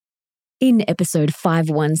In episode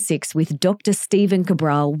 516 with Dr. Stephen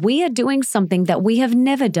Cabral, we are doing something that we have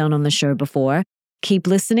never done on the show before. Keep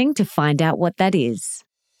listening to find out what that is.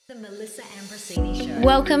 The Melissa Ambrosini Show.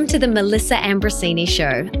 Welcome to the Melissa Ambrosini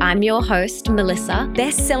Show. I'm your host, Melissa,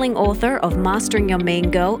 best-selling author of Mastering Your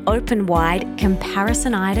Mean Girl, Open Wide,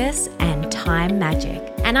 Comparisonitis, and Time Magic.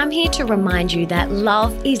 And I'm here to remind you that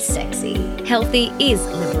love is sexy, healthy is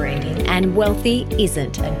liberating, and wealthy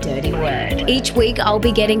isn't a dirty word. Each week, I'll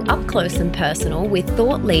be getting up close and personal with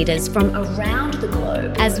thought leaders from around the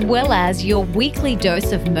globe, as well as your weekly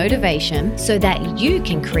dose of motivation so that you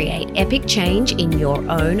can create epic change in your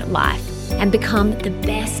own life and become the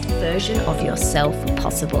best version of yourself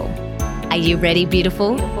possible. Are you ready,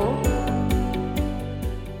 beautiful?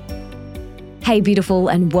 Hey, beautiful,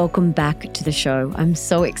 and welcome back to the show. I'm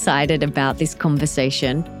so excited about this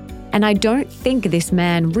conversation, and I don't think this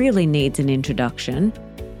man really needs an introduction,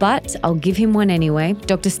 but I'll give him one anyway.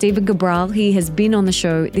 Dr. Stephen Cabral, he has been on the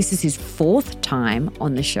show. This is his 4th time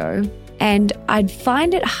on the show, and I'd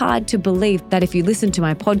find it hard to believe that if you listen to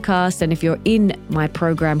my podcast and if you're in my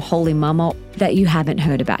program, Holy Mama, that you haven't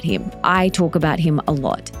heard about him. I talk about him a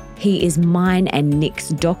lot. He is mine and Nick's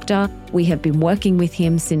doctor. We have been working with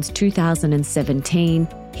him since 2017.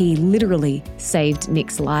 He literally saved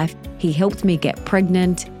Nick's life. He helped me get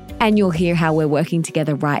pregnant, and you'll hear how we're working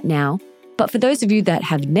together right now. But for those of you that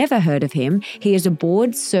have never heard of him, he is a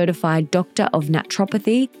board-certified doctor of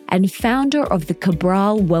naturopathy and founder of the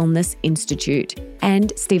Cabral Wellness Institute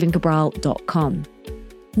and StephenCabral.com.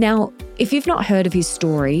 Now, if you've not heard of his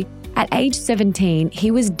story, at age 17,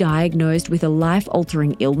 he was diagnosed with a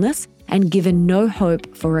life-altering illness and given no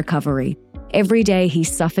hope for recovery. Every day he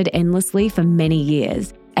suffered endlessly for many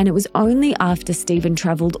years, and it was only after Stephen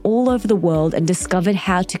traveled all over the world and discovered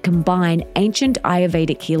how to combine ancient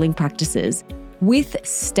Ayurvedic healing practices with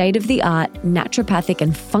state-of-the-art naturopathic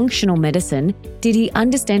and functional medicine did he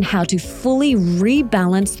understand how to fully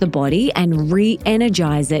rebalance the body and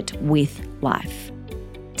re-energize it with life.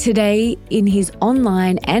 Today, in his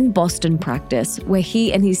online and Boston practice, where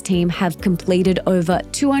he and his team have completed over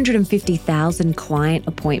 250,000 client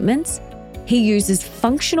appointments, he uses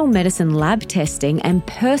functional medicine lab testing and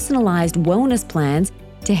personalized wellness plans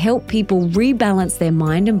to help people rebalance their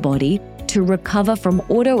mind and body to recover from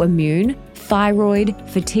autoimmune, thyroid,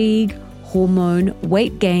 fatigue, hormone,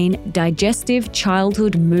 weight gain, digestive,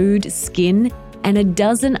 childhood, mood, skin, and a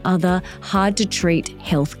dozen other hard-to-treat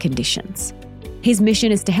health conditions. His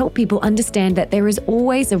mission is to help people understand that there is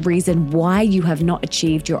always a reason why you have not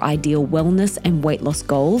achieved your ideal wellness and weight loss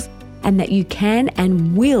goals, and that you can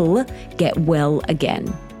and will get well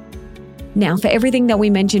again. Now, for everything that we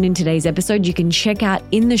mentioned in today's episode, you can check out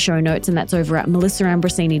in the show notes, and that's over at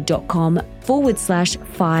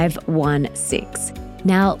melissaambrosini.com/516.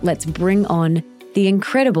 Now, let's bring on the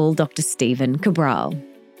incredible Dr. Stephen Cabral.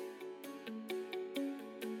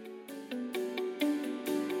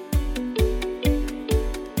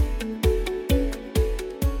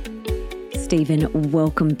 Stephen,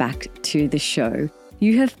 welcome back to the show.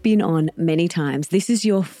 You have been on many times. This is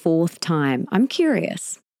your 4th time. I'm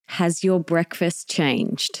curious, has your breakfast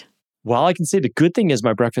changed? Well, I can say the good thing is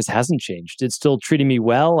my breakfast hasn't changed. It's still treating me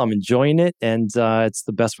well. I'm enjoying it, and it's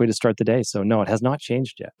the best way to start the day. So no, it has not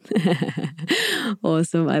changed yet.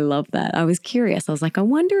 Awesome. I love that. I was curious. I was like, I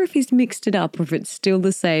wonder if he's mixed it up or if it's still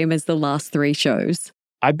the same as the last 3 shows.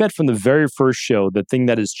 I bet from the very first show, the thing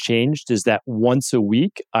that has changed is that once a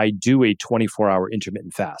week, I do a 24-hour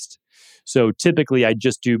intermittent fast. So typically, I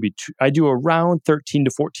do around 13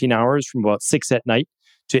 to 14 hours from about 6 at night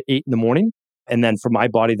to 8 in the morning. And then for my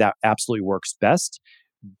body, that absolutely works best.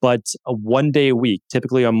 But one day a week,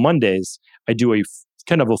 typically on Mondays, I do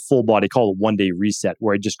kind of a full body called a 1-day reset,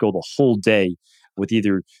 where I just go the whole day with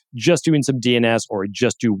either just doing some DNS or I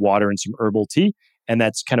just do water and some herbal tea. And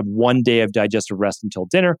that's kind of 1 day of digestive rest until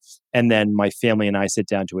dinner. And then my family and I sit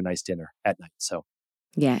down to a nice dinner at night. So,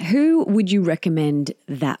 yeah. Who would you recommend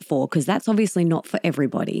that for? Because that's obviously not for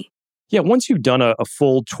everybody. Yeah. Once you've done a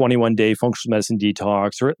full 21-day functional medicine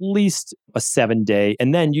detox, or at least a 7-day,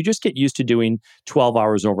 and then you just get used to doing 12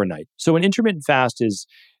 hours overnight. So an intermittent fast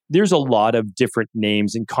there's a lot of different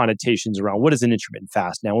names and connotations around what is an intermittent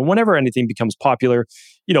fast now. And whenever anything becomes popular,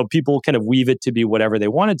 people kind of weave it to be whatever they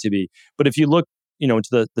want it to be. But if you look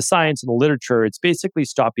into the science and the literature, it's basically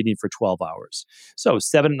stop eating for 12 hours. So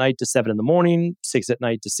 7 at night to 7 in the morning, 6 at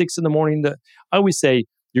night to 6 in the morning. I always say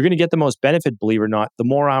you're going to get the most benefit, believe it or not, the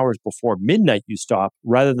more hours before midnight you stop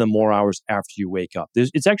rather than more hours after you wake up.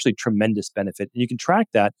 It's actually tremendous benefit. And you can track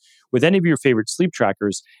that with any of your favorite sleep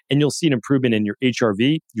trackers, and you'll see an improvement in your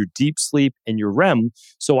HRV, your deep sleep, and your REM.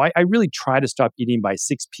 So I really try to stop eating by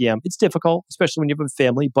 6 p.m. It's difficult, especially when you have a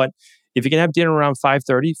family, but If you can have dinner around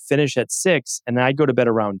 5:30, finish at 6, and I go to bed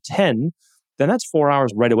around 10, then that's 4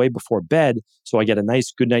 hours right away before bed. So I get a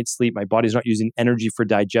nice good night's sleep. My body's not using energy for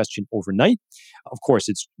digestion overnight. Of course,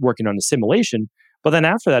 it's working on assimilation. But then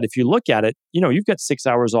after that, if you look at it, you've got 6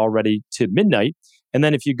 hours already to midnight. And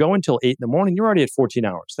then if you go until 8 in the morning, you're already at 14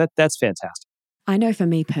 hours. That's fantastic. I know for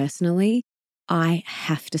me personally, I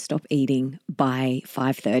have to stop eating by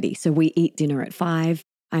 5:30. So we eat dinner at 5.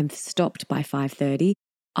 I'm stopped by 5:30.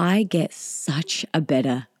 I get such a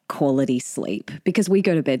better quality sleep because we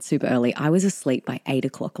go to bed super early. I was asleep by 8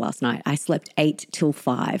 o'clock last night. I slept 8 till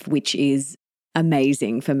 5, which is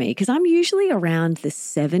amazing for me because I'm usually around the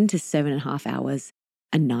 7 to 7.5 hours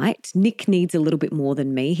a night. Nick needs a little bit more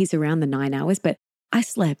than me. He's around the 9 hours, but I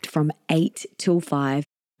slept from 8 till 5,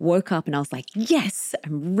 woke up and I was like, yes,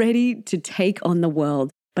 I'm ready to take on the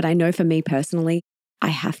world. But I know for me personally, I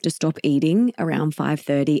have to stop eating around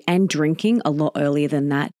 5:30 and drinking a lot earlier than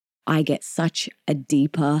that. I get such a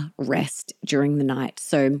deeper rest during the night.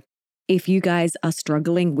 So if you guys are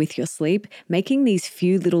struggling with your sleep, making these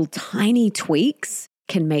few little tiny tweaks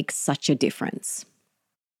can make such a difference.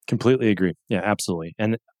 Completely agree. Yeah, absolutely.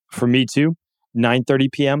 And for me too,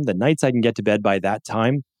 9:30 p.m., the nights I can get to bed by that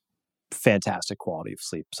time, fantastic quality of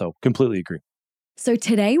sleep. So completely agree. So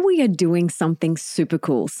today we are doing something super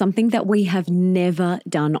cool, something that we have never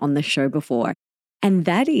done on the show before. And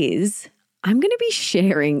that is, I'm going to be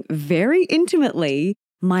sharing very intimately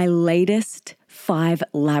my latest 5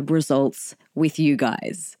 lab results with you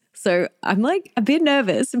guys. So I'm like a bit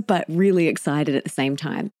nervous, but really excited at the same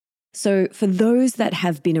time. So for those that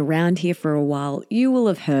have been around here for a while, you will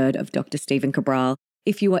have heard of Dr. Stephen Cabral.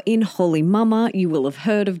 If you are in Holy Mama, you will have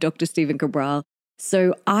heard of Dr. Stephen Cabral.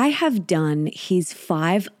 So I have done his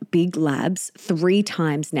 5 big labs 3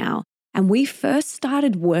 times now. And we first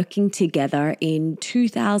started working together in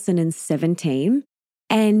 2017.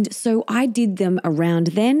 And so I did them around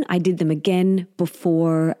then. I did them again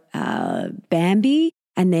before Bambi.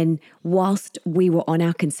 And then whilst we were on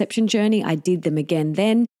our conception journey, I did them again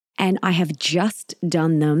then. And I have just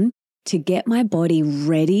done them to get my body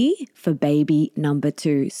ready for baby number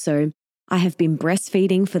 2. So I have been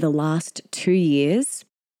breastfeeding for the last 2 years.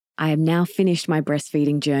 I have now finished my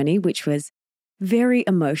breastfeeding journey, which was very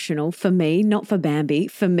emotional for me, not for Bambi,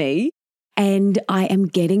 for me. And I am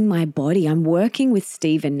getting my body. I'm working with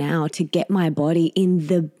Stephen now to get my body in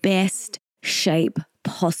the best shape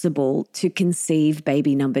possible to conceive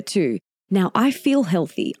baby number 2. Now, I feel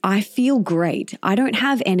healthy. I feel great. I don't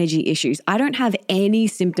have energy issues. I don't have any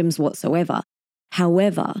symptoms whatsoever.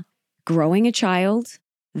 However, growing a child,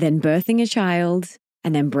 then birthing a child,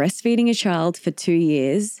 and then breastfeeding a child for 2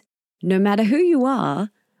 years, no matter who you are,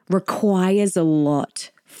 requires a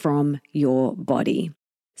lot from your body.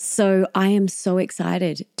 So I am so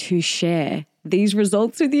excited to share these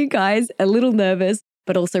results with you guys. A little nervous,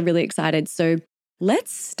 but also really excited. So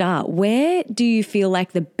let's start. Where do you feel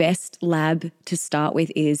like the best lab to start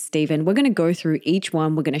with is, Stephen? We're going to go through each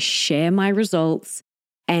one. We're going to share my results,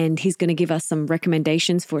 and he's going to give us some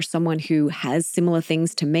recommendations for someone who has similar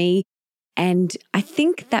things to me. And I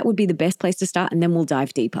think that would be the best place to start, and then we'll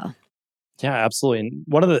dive deeper. Yeah, absolutely.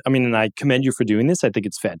 And and I commend you for doing this. I think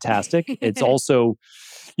it's fantastic. It's also,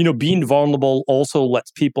 being vulnerable also lets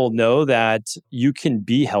people know that you can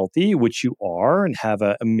be healthy, which you are, and have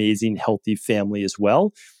an amazing, healthy family as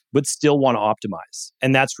well, but still want to optimize.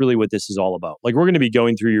 And that's really what this is all about. Like, we're going to be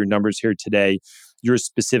going through your numbers here today, your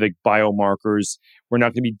specific biomarkers. We're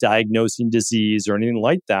not going to be diagnosing disease or anything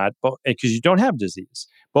like that, but because you don't have disease.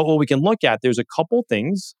 But what we can look at, there's a couple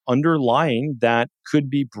things underlying that could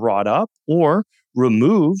be brought up or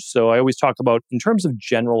removed. So I always talk about in terms of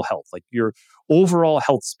general health, like your overall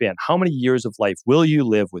health span. How many years of life will you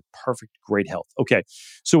live with perfect, great health? Okay.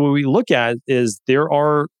 So what we look at is there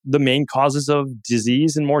are the main causes of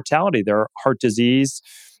disease and mortality. There are heart disease,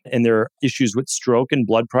 and there are issues with stroke and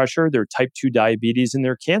blood pressure. There are type 2 diabetes, and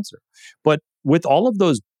there are cancer. But with all of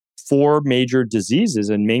those 4 major diseases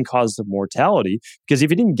and main causes of mortality, because if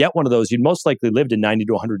you didn't get one of those, you'd most likely live to 90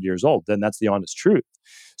 to 100 years old. Then that's the honest truth.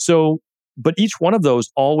 So, but each one of those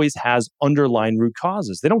always has underlying root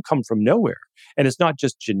causes. They don't come from nowhere. And it's not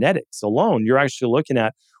just genetics alone. You're actually looking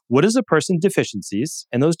at what is a person's deficiencies,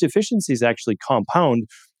 and those deficiencies actually compound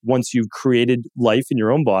once you've created life in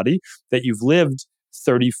your own body, that you've lived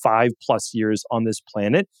 35 plus years on this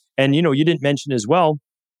planet. And, you didn't mention as well,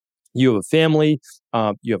 you have a family,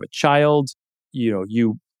 you have a child,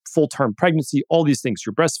 you full-term pregnancy, all these things.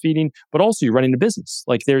 You're breastfeeding, but also you're running a business.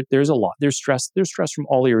 Like there's a lot. There's stress from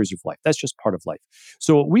all areas of life. That's just part of life.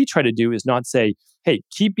 So what we try to do is not say, hey,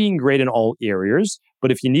 keep being great in all areas,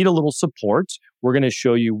 but if you need a little support, we're going to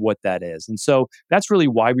show you what that is. And so that's really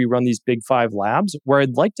why we run these Big Five labs. Where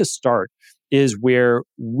I'd like to start is where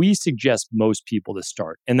we suggest most people to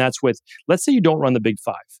start. And that's with, let's say you don't run the Big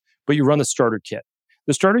Five, but you run the starter kit.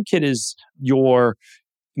 The starter kit is your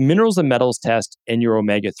minerals and metals test and your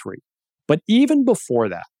omega-3. But even before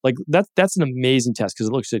that, like that's an amazing test because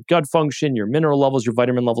it looks at gut function, your mineral levels, your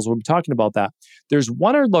vitamin levels. We'll be talking about that. There's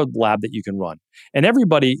one other lab that you can run. And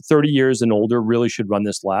everybody 30 years and older really should run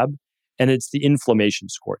this lab. And it's the inflammation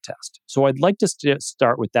score test. So I'd like to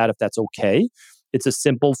start with that if that's okay. It's a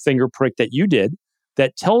simple finger prick that you did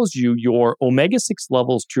that tells you your omega-6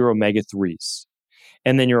 levels to your omega-3s.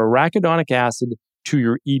 And then your arachidonic acid to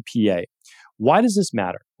your EPA. Why does this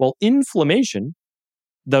matter? Well, inflammation,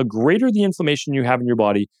 the greater the inflammation you have in your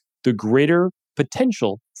body, the greater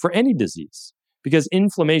potential for any disease, because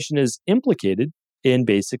inflammation is implicated in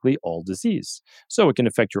basically all disease. So it can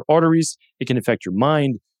affect your arteries, it can affect your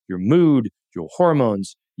mind, your mood, your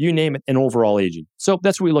hormones, you name it, and overall aging. So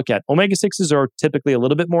that's what we look at. Omega-6s are typically a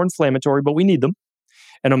little bit more inflammatory, but we need them.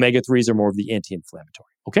 And omega-3s are more of the anti-inflammatory.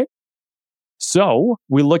 Okay? So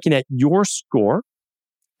we're looking at your score,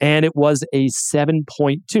 and it was a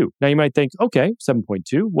 7.2. Now you might think, okay,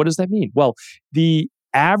 7.2, what does that mean? Well, the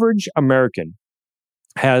average American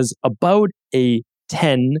has about a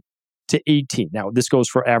 10 to 18. Now, this goes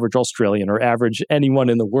for average Australian or average anyone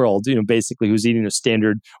in the world, basically who's eating a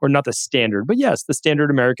standard, or not the standard, but yes, the standard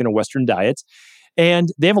American or Western diet. And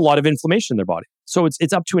they have a lot of inflammation in their body. So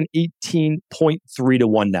it's up to an 18.3 to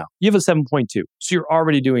 1 now. You have a 7.2. So you're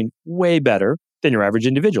already doing way better than your average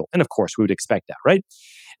individual. And of course, we would expect that, right?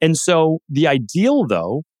 And so the ideal,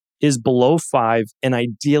 though, is below 5 and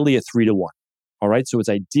ideally a 3 to 1. All right. So it's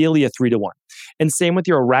ideally a 3 to 1. And same with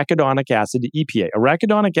your arachidonic acid to EPA.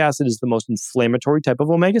 Arachidonic acid is the most inflammatory type of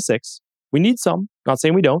omega-6. We need some, not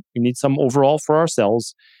saying we don't. We need some overall for our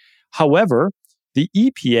cells. However, the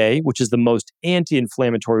EPA, which is the most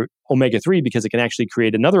anti-inflammatory omega-3 because it can actually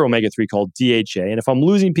create another omega-3 called DHA. And if I'm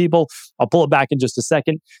losing people, I'll pull it back in just a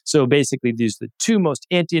second. So basically, these are the two most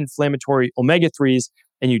anti-inflammatory omega-3s,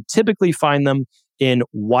 and you typically find them in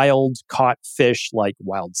wild caught fish like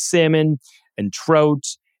wild salmon and trout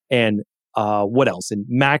and what else? And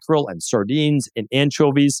mackerel and sardines and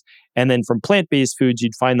anchovies. And then from plant-based foods,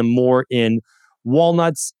 you'd find them more in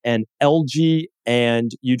walnuts and algae,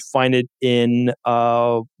 and you'd find it in,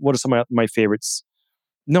 what are some of my favorites?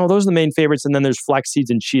 No, those are the main favorites. And then there's flax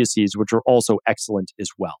seeds and chia seeds, which are also excellent as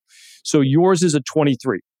well. So yours is a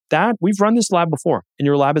 23. That we've run this lab before, and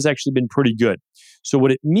your lab has actually been pretty good. So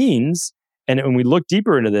what it means, and when we look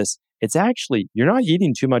deeper into this, it's actually, you're not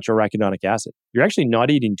eating too much arachidonic acid. You're actually not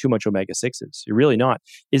eating too much omega-6s. You're really not.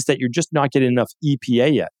 It's that you're just not getting enough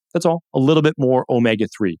EPA yet. That's all. A little bit more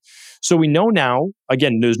omega-3. So we know now,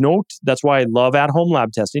 again, that's why I love at-home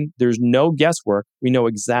lab testing. There's no guesswork. We know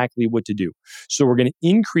exactly what to do. So we're going to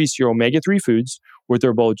increase your omega-3 foods, where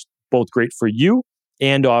they're both great for you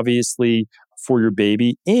and obviously for your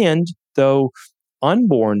baby. And though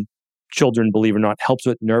unborn children, believe it or not, helps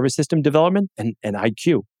with nervous system development and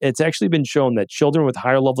IQ. It's actually been shown that children with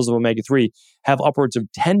higher levels of omega-3 have upwards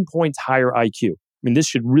of 10 points higher IQ. I mean, this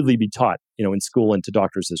should really be taught, in school and to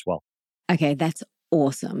doctors as well. Okay, that's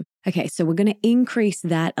awesome. Okay, so we're going to increase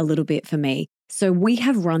that a little bit for me. So we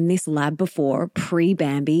have run this lab before,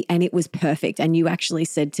 pre-Bambi, and it was perfect. And you actually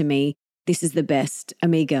said to me, this is the best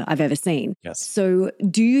Omega I've ever seen. Yes. So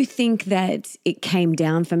do you think that it came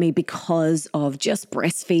down for me because of just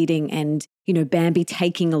breastfeeding and, Bambi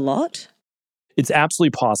taking a lot? It's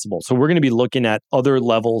absolutely possible. So we're going to be looking at other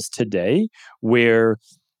levels today where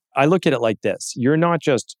I look at it like this. You're not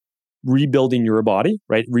just rebuilding your body,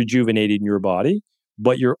 right? Rejuvenating your body,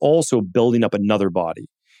 but you're also building up another body.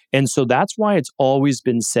 And so that's why it's always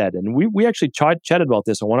been said, and we actually chatted about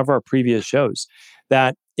this on one of our previous shows,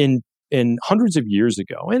 that in hundreds of years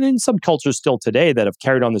ago, and in some cultures still today that have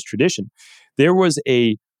carried on this tradition, there was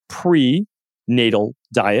a prenatal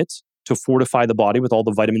diet to fortify the body with all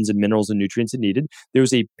the vitamins and minerals and nutrients it needed. There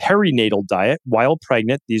was a perinatal diet while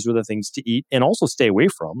pregnant. These were the things to eat and also stay away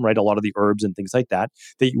from, right? A lot of the herbs and things like that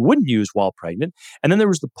you wouldn't use while pregnant. And then there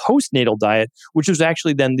was the postnatal diet, which was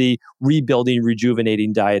actually then the rebuilding,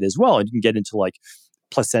 rejuvenating diet as well. And you can get into like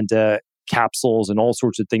placenta capsules and all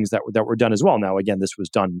sorts of things that were done as well. Now, again, this was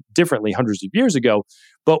done differently hundreds of years ago,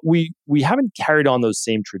 but we haven't carried on those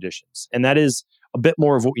same traditions. And that is a bit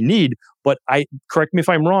more of what we need. But correct me if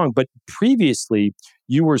I'm wrong, but previously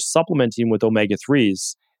you were supplementing with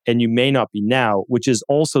omega-3s and you may not be now, which is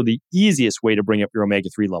also the easiest way to bring up your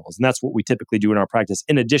omega-3 levels. And that's what we typically do in our practice,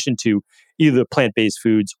 in addition to either the plant-based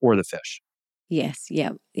foods or the fish. Yes.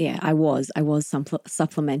 Yeah. Yeah. I was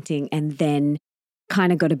supplementing and then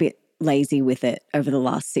kind of got a bit lazy with it over the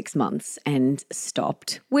last 6 months and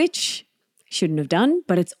stopped, which shouldn't have done,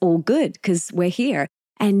 but it's all good because we're here.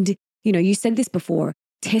 And, you said this before,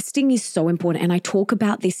 testing is so important. And I talk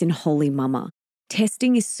about this in Holy Mama.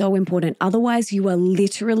 Testing is so important. Otherwise, you are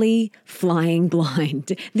literally flying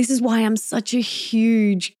blind. This is why I'm such a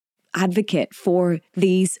huge advocate for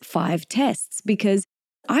these 5 tests, because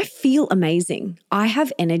I feel amazing. I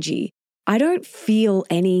have energy. I don't feel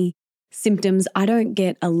any symptoms. I don't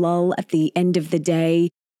get a lull at the end of the day.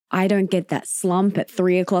 I don't get that slump at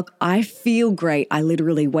 3 o'clock. I feel great. I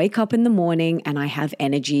literally wake up in the morning and I have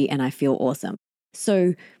energy and I feel awesome.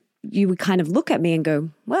 So you would kind of look at me and go,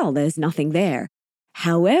 well, there's nothing there.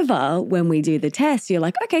 However, when we do the test, you're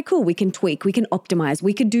like, okay, cool. We can tweak, we can optimize,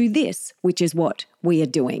 we could do this, which is what we are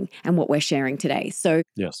doing and what we're sharing today. So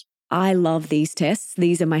yes, I love these tests.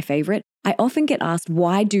 These are my favorite. I often get asked,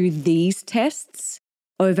 why do these tests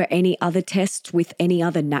over any other tests with any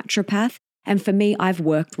other naturopath? And for me, I've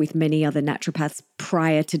worked with many other naturopaths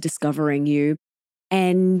prior to discovering you,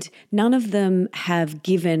 and none of them have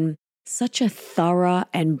given such a thorough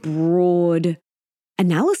and broad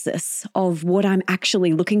analysis of what I'm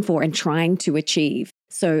actually looking for and trying to achieve.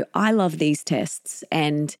 So I love these tests,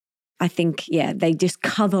 and I think, they just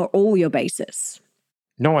cover all your bases.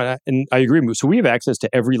 No, and I agree. So we have access to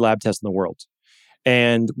every lab test in the world.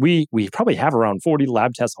 And we probably have around 40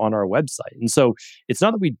 lab tests on our website. And so it's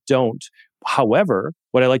not that we don't. However,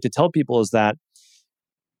 what I like to tell people is that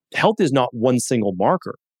health is not one single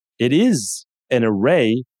marker. It is an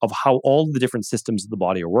array of how all the different systems of the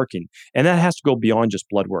body are working. And that has to go beyond just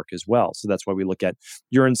blood work as well. So that's why we look at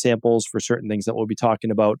urine samples for certain things that we'll be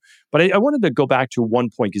talking about. But I wanted to go back to one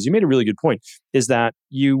point, because you made a really good point, is that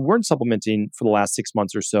you weren't supplementing for the last 6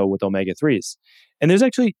 months or so with omega-3s. And there's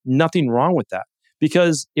actually nothing wrong with that.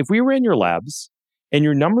 Because if we were in your labs and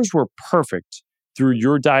your numbers were perfect through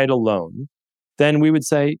your diet alone, then we would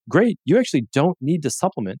say, great, you actually don't need to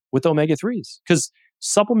supplement with omega-3s, because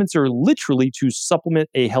supplements are literally to supplement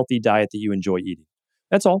a healthy diet that you enjoy eating.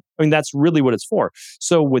 That's all. I mean, that's really what it's for.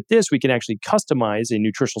 So with this, we can actually customize a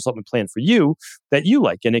nutritional supplement plan for you that you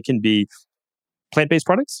like. And it can be plant-based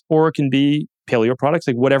products, or it can be paleo products,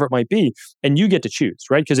 like whatever it might be. And you get to choose,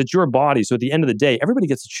 right? Because it's your body. So at the end of the day, everybody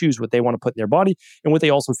gets to choose what they want to put in their body and what they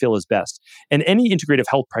also feel is best. And any integrative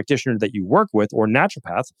health practitioner that you work with or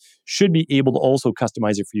naturopath should be able to also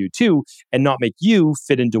customize it for you too, and not make you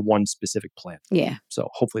fit into one specific plan. Yeah. So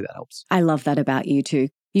hopefully that helps. I love that about you too.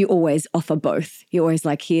 You always offer both. You're always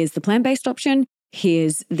like, here's the plant-based option,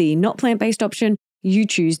 here's the not plant-based option. You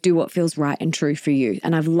choose, do what feels right and true for you.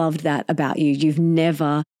 And I've loved that about you. You've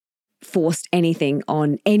never forced anything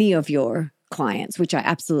on any of your clients, which I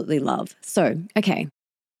absolutely love. So, okay.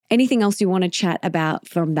 Anything else you want to chat about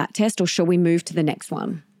from that test, or shall we move to the next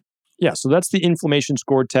one? Yeah, so that's the inflammation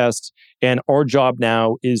score test. And our job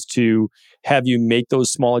now is to have you make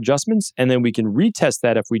those small adjustments, and then we can retest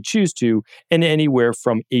that if we choose to in anywhere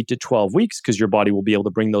from 8 to 12 weeks, because your body will be able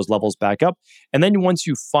to bring those levels back up. And then once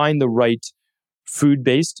you find the right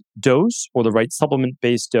food-based dose or the right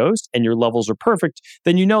supplement-based dose and your levels are perfect,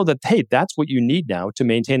 then you know that, hey, that's what you need now to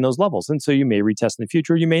maintain those levels. And so you may retest in the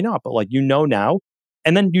future, you may not, but now.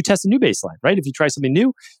 And then you test a new baseline, right? If you try something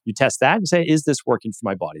new, you test that and say, is this working for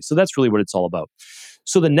my body? So that's really what it's all about.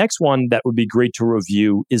 So the next one that would be great to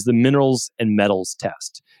review is the minerals and metals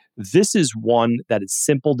test. This is one that is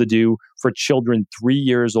simple to do for children 3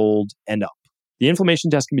 years old and up. The inflammation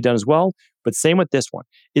test can be done as well, but same with this one.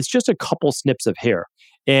 It's just a couple snips of hair.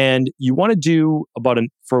 And you want to do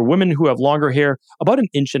for women who have longer hair, about 1.5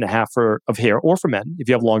 inches of hair, or for men, if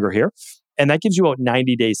you have longer hair. And that gives you about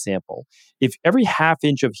 90-day sample. If every half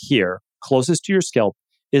inch of hair closest to your scalp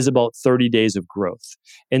is about 30 days of growth.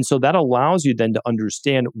 And so that allows you then to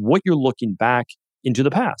understand what you're looking back into the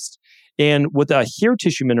past. And what the hair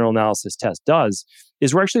tissue mineral analysis test does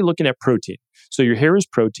is we're actually looking at protein. So your hair is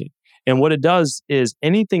protein. And what it does is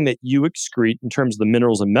anything that you excrete in terms of the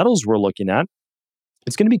minerals and metals we're looking at,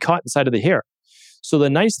 it's going to be caught inside of the hair. So the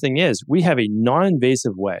nice thing is we have a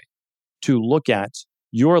non-invasive way to look at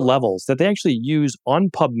your levels that they actually use on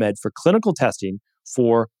PubMed for clinical testing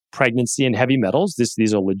for pregnancy and heavy metals.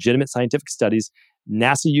 These are legitimate scientific studies.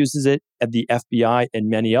 NASA uses it at the FBI and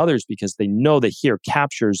many others because they know that hair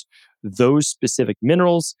captures those specific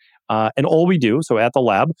minerals. And all we do, so at the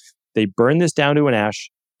lab, they burn this down to an ash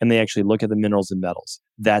and they actually look at the minerals and metals.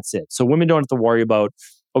 That's it. So women don't have to worry about,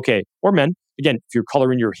 or men, again, if you're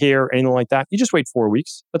coloring your hair, anything like that, you just wait 4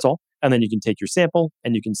 weeks. That's all. And then you can take your sample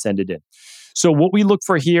and you can send it in. So what we look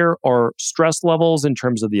for here are stress levels in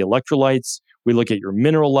terms of the electrolytes. We look at your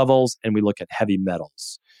mineral levels and we look at heavy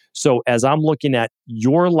metals. So as I'm looking at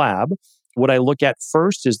your lab, what I look at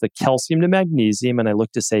first is the calcium to magnesium, and I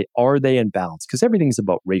look to say, are they in balance? Because everything's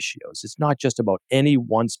about ratios. It's not just about any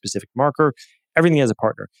one specific marker. Everything has a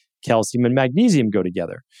partner. Calcium and magnesium go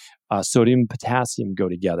together. Sodium and potassium go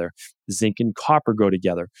together. Zinc and copper go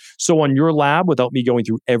together. So on your lab, without me going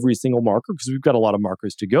through every single marker, because we've got a lot of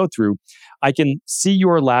markers to go through, I can see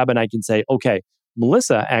your lab and I can say, okay,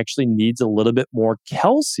 Melissa actually needs a little bit more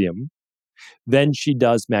calcium than she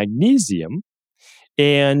does magnesium.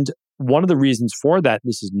 And one of the reasons for that,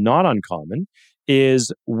 this is not uncommon,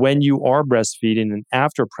 is when you are breastfeeding and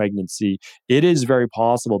after pregnancy, it is very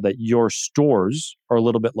possible that your stores are a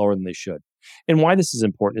little bit lower than they should. And why this is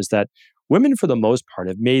important is that women, for the most part,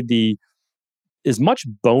 have made as much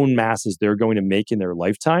bone mass as they're going to make in their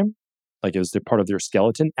lifetime, like as they're part of their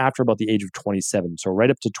skeleton, after about the age of 27. So right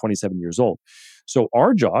up to 27 years old. So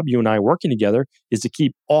our job, you and I working together, is to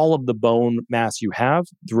keep all of the bone mass you have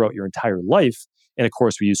throughout your entire life. And of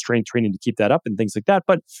course, we use strength training to keep that up and things like that.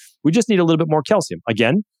 But we just need a little bit more calcium.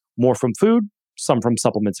 Again, more from food, some from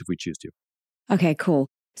supplements if we choose to. Okay, cool.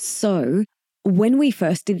 So when we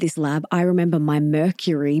first did this lab, I remember my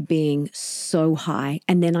mercury being so high.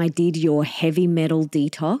 And then I did your heavy metal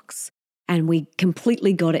detox and we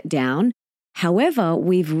completely got it down. However,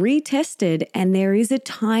 we've retested and there is a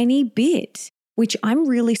tiny bit, which I'm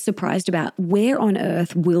really surprised about. Where on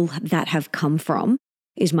earth will that have come from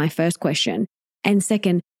is my first question. And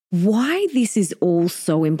second, why this is all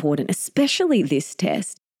so important, especially this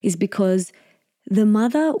test, is because the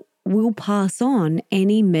mother will pass on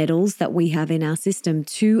any metals that we have in our system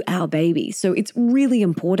to our baby. So it's really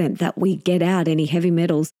important that we get out any heavy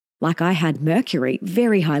metals. Like I had mercury,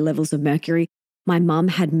 very high levels of mercury. My mum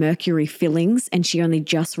had mercury fillings and she only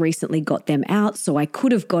just recently got them out. So I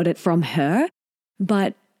could have got it from her.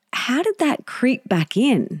 But how did that creep back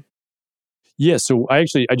in? Yeah, so I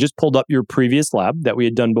just pulled up your previous lab that we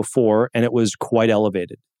had done before, and it was quite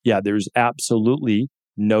elevated. Yeah, there's absolutely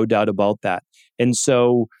no doubt about that. And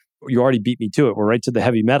so you already beat me to it. We're right to the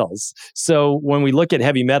heavy metals. So when we look at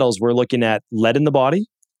heavy metals, we're looking at lead in the body,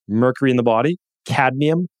 mercury in the body,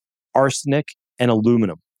 cadmium, arsenic, and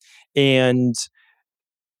aluminum. And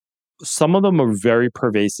some of them are very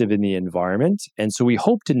pervasive in the environment. And so we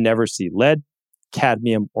hope to never see lead,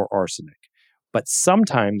 cadmium, or arsenic. But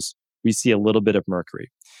sometimes we see a little bit of mercury.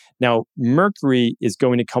 Now, mercury is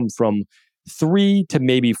going to come from 3 to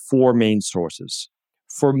maybe 4 main sources.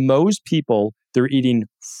 For most people, they're eating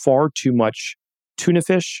far too much tuna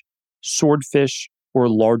fish, swordfish, or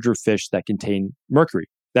larger fish that contain mercury.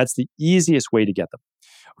 That's the easiest way to get them.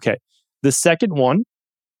 Okay. The second one,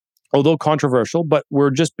 although controversial, but we're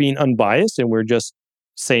just being unbiased and we're just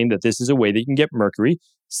saying that this is a way that you can get mercury.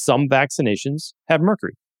 Some vaccinations have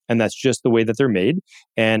mercury. And that's just the way that they're made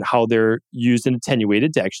and how they're used and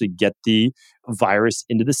attenuated to actually get the virus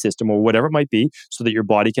into the system or whatever it might be so that your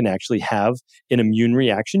body can actually have an immune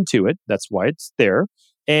reaction to it. That's why it's there.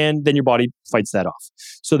 And then your body fights that off.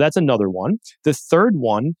 So that's another one. The third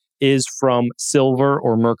one is from silver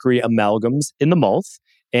or mercury amalgams in the mouth.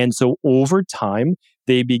 And so over time,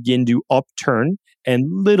 they begin to upturn and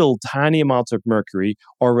little tiny amounts of mercury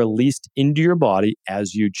are released into your body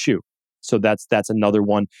as you chew. So that's another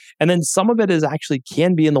one. And then some of it is actually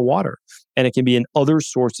can be in the water and it can be in other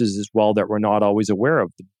sources as well that we're not always aware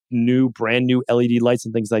of. The brand new LED lights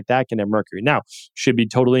and things like that can have mercury. Now, should be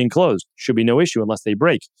totally enclosed, should be no issue unless they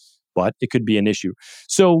break, but it could be an issue.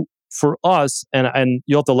 So for us, and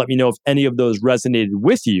you'll have to let me know if any of those resonated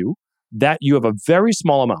with you, that you have a very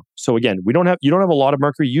small amount. So again, you don't have a lot of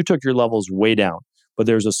mercury. You took your levels way down, but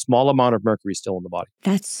there's a small amount of mercury still in the body.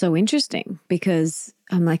 That's so interesting because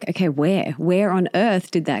I'm like, okay, where on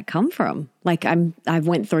earth did that come from? Like I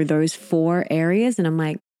went through those 4 areas and I'm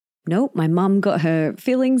like, nope, my mum got her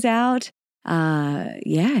fillings out.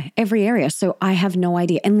 Every area. So I have no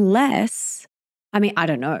idea unless, I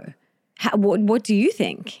don't know. What do you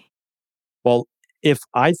think? Well, if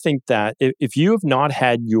I think that if you have not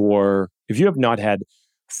had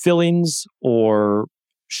fillings or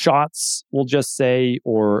shots, we'll just say,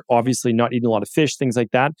 or obviously not eating a lot of fish, things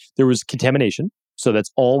like that, there was contamination. So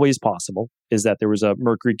that's always possible, is that there was a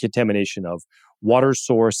mercury contamination of water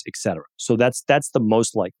source, etc. So that's the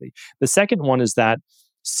most likely. The second one is that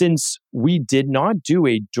since we did not do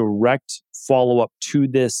a direct follow-up to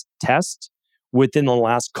this test within the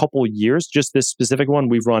last couple years, just this specific one,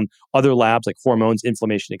 we've run other labs like hormones,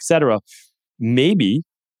 inflammation, etc. Maybe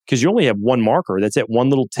because you only have one marker. That's it, one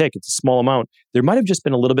little tick. It's a small amount. There might have just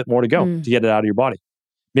been a little bit more to go to get it out of your body.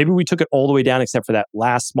 Maybe we took it all the way down except for that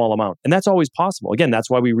last small amount. And that's always possible. Again, that's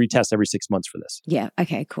why we retest every 6 months for this. Yeah.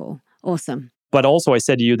 Okay, cool. Awesome. But also I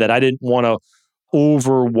said to you that I didn't want to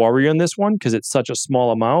over worry on this one because it's such a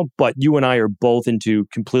small amount, but you and I are both into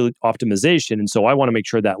complete optimization. And so I want to make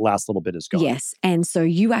sure that last little bit is gone. Yes. And so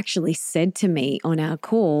you actually said to me on our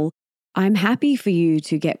call, I'm happy for you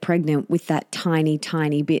to get pregnant with that tiny,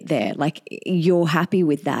 tiny bit there. Like you're happy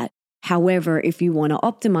with that. However, if you want to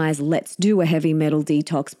optimize, let's do a heavy metal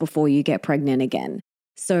detox before you get pregnant again.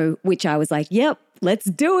 So, which I was like, yep, let's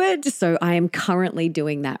do it. So I am currently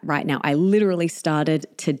doing that right now. I literally started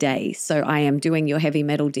today. So I am doing your heavy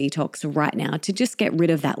metal detox right now to just get rid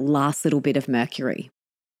of that last little bit of mercury.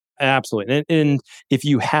 Absolutely. And if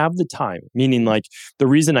you have the time, meaning like the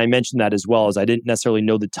reason I mentioned that as well is I didn't necessarily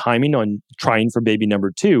know the timing on trying for baby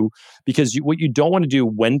number 2, because what you don't want to do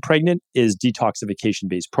when pregnant is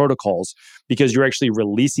detoxification-based protocols, because you're actually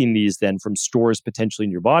releasing these then from stores potentially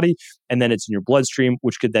in your body, and then it's in your bloodstream,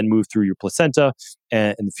 which could then move through your placenta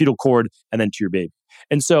and the fetal cord and then to your baby.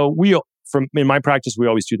 And so in my practice, we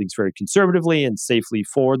always do things very conservatively and safely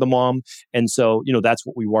for the mom. And so, that's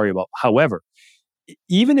what we worry about. However,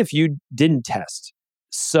 even if you didn't test,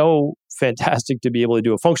 so fantastic to be able to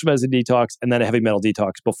do a functional medicine detox and then a heavy metal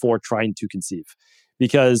detox before trying to conceive,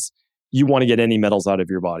 because you want to get any metals out of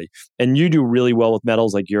your body. And you do really well with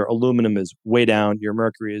metals, like your aluminum is way down, your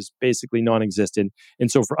mercury is basically non-existent. And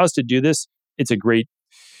so for us to do this, it's a great,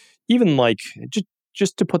 even like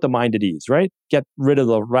just to put the mind at ease, right? Get rid of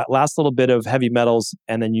the last little bit of heavy metals,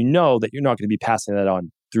 and then you know that you're not going to be passing that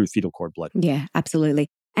on through fetal cord blood. Yeah, absolutely.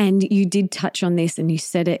 And you did touch on this and you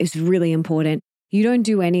said it is really important. You don't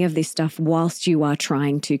do any of this stuff whilst you are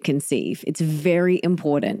trying to conceive. It's very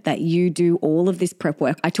important that you do all of this prep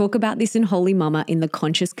work. I talk about this in Holy Mama in the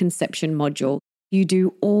conscious conception module. You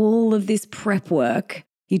do all of this prep work.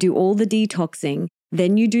 You do all the detoxing.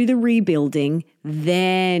 Then you do the rebuilding.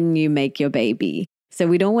 Then you make your baby. So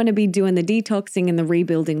we don't want to be doing the detoxing and the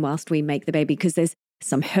rebuilding whilst we make the baby, because there's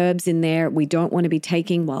some herbs in there we don't want to be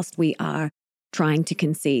taking whilst we are trying to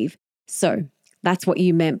conceive. So that's what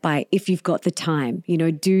you meant by if you've got the time,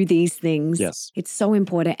 do these things. Yes. It's so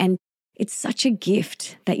important. And it's such a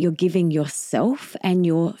gift that you're giving yourself and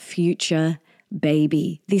your future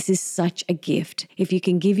baby. This is such a gift. If you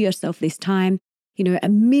can give yourself this time, a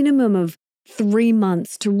minimum of 3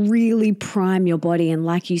 months to really prime your body. And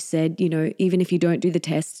like you said, even if you don't do the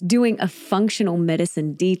test, doing a functional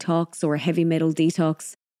medicine detox or a heavy metal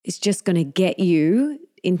detox is just going to get you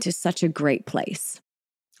into such a great place.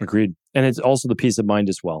 Agreed. And it's also the peace of mind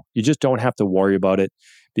as well. You just don't have to worry about it,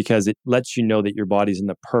 because it lets you know that your body's in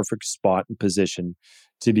the perfect spot and position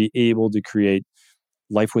to be able to create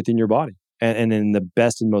life within your body and in the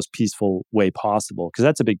best and most peaceful way possible, because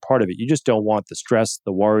that's a big part of it. You just don't want the stress,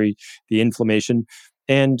 the worry, the inflammation.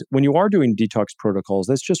 And when you are doing detox protocols,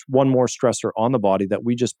 that's just one more stressor on the body that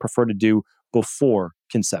we just prefer to do before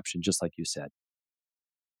conception, just like you said.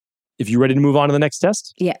 If you're ready to move on to the next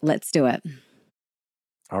test? Yeah, let's do it.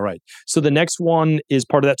 All right. So the next one is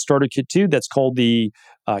part of that starter kit too. That's called the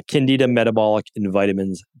Candida Metabolic and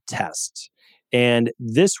Vitamins Test. And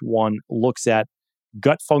this one looks at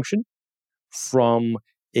gut function from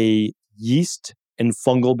a yeast and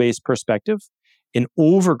fungal-based perspective, an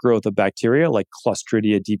overgrowth of bacteria like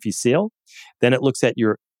Clostridia difficile. Then it looks at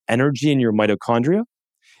your energy in your mitochondria,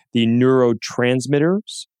 the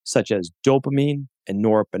neurotransmitters such as dopamine and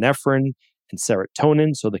norepinephrine and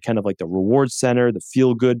serotonin, so the kind of like the reward center, the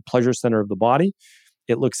feel-good pleasure center of the body.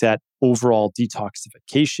 It looks at overall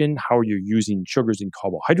detoxification, how you're using sugars and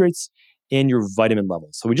carbohydrates, and your vitamin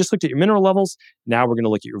levels. So we just looked at your mineral levels. Now we're going to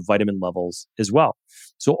look at your vitamin levels as well.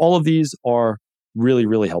 So all of these are really,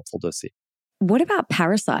 really helpful to see. What about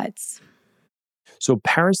parasites? So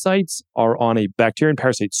parasites are on a bacteria and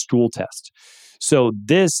parasite stool test. So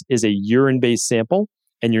this is a urine-based sample,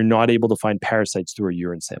 and you're not able to find parasites through a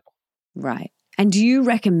urine sample. Right. And do you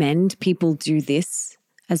recommend people do this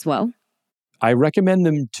as well? I recommend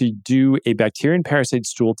them to do a bacteria and parasite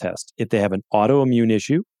stool test if they have an autoimmune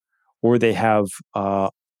issue or they have a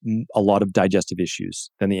lot of digestive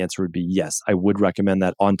issues. Then the answer would be yes. I would recommend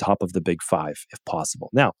that on top of the big 5 if possible.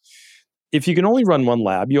 Now, if you can only run one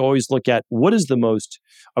lab, you always look at what is the most,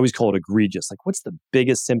 I always call it egregious, like what's the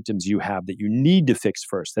biggest symptoms you have that you need to fix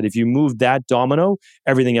first, that if you move that domino,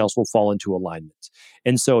 everything else will fall into alignment.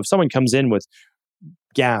 And so if someone comes in with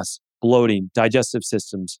gas, bloating, digestive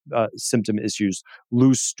symptom issues,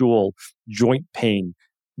 loose stool, joint pain,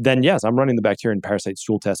 then yes, I'm running the bacteria and parasite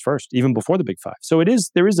stool test first, even before the big five. So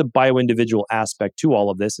there is a bio-individual aspect to all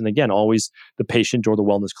of this. And again, always the patient or the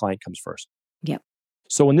wellness client comes first. Yep.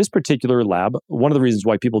 So in this particular lab, one of the reasons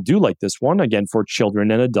why people do like this one, again, for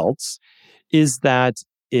children and adults, is that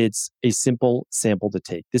it's a simple sample to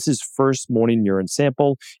take. This is first morning urine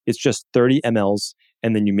sample. It's just 30 mLs,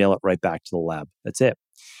 and then you mail it right back to the lab. That's it.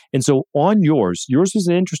 And so on yours was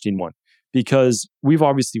an interesting one because we've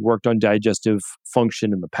obviously worked on digestive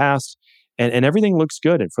function in the past, and everything looks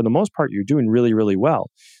good. And for the most part, you're doing really, really well.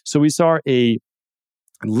 So we saw a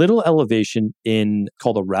little elevation in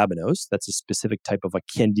called a arabinose. That's a specific type of a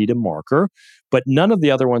candida marker, but none of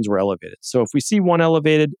the other ones were elevated. So if we see one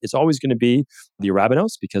elevated, it's always going to be the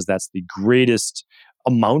arabinose because that's the greatest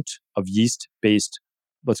amount of yeast-based,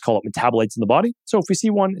 let's call it metabolites in the body. So if we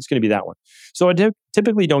see one, it's going to be that one. So I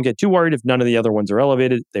typically don't get too worried if none of the other ones are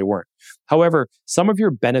elevated. They weren't. However, some of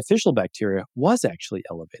your beneficial bacteria was actually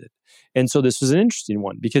elevated. And so this was an interesting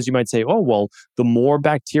one because you might say, oh, well, the more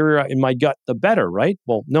bacteria in my gut, the better, right?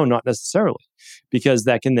 Well, no, not necessarily, because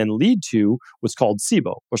that can then lead to what's called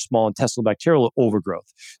SIBO, or small intestinal bacterial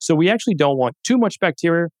overgrowth. So we actually don't want too much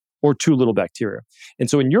bacteria or too little bacteria. And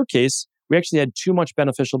so in your case, we actually had too much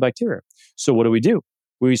beneficial bacteria. So what do?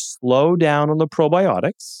 We slow down on the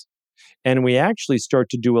probiotics, and we actually start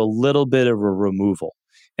to do a little bit of a removal.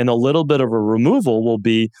 And a little bit of a removal will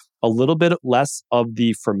be a little bit less of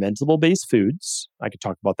the fermentable-based foods. I could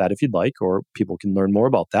talk about that if you'd like, or people can learn more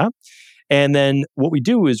about that. And then what we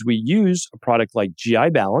do is we use a product like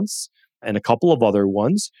GI Balance and a couple of other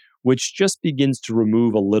ones, which just begins to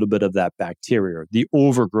remove a little bit of that bacteria, the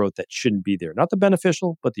overgrowth that shouldn't be there. Not the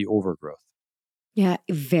beneficial, but the overgrowth. Yeah,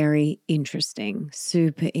 very interesting.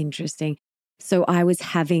 Super interesting. So I was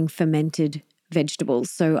having fermented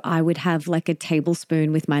vegetables. So I would have like a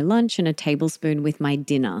tablespoon with my lunch and a tablespoon with my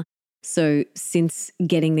dinner. So since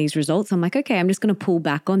getting these results, I'm like, okay, I'm just going to pull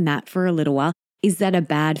back on that for a little while. Is that a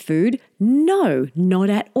bad food? No, not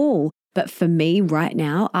at all. But for me right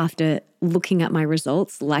now, after looking at my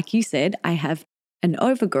results, like you said, I have an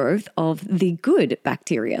overgrowth of the good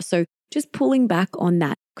bacteria. So just pulling back on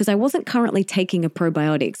that because I wasn't currently taking a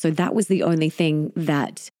probiotic. So that was the only thing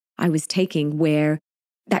that I was taking where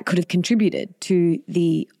that could have contributed to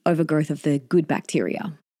the overgrowth of the good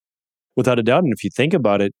bacteria. Without a doubt. And if you think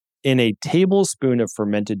about it, in a tablespoon of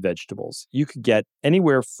fermented vegetables, you could get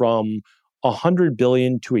anywhere from 100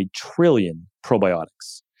 billion to a trillion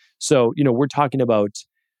probiotics. So, we're talking about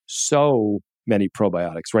so many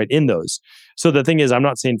probiotics, right, in those. So the thing is, I'm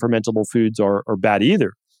not saying fermentable foods are bad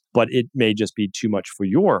either, but it may just be too much for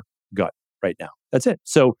your gut right now. That's it.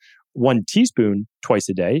 So 1 teaspoon twice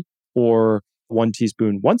a day or 1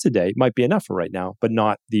 teaspoon once a day might be enough for right now, but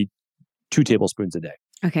not the 2 tablespoons a day.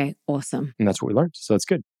 Okay, awesome. And that's what we learned. So that's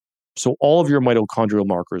good. So all of your mitochondrial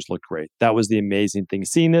markers look great. That was the amazing thing.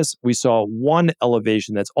 Seeing this, we saw 1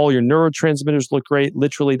 elevation. That's all your neurotransmitters look great.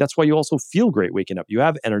 Literally, that's why you also feel great waking up. You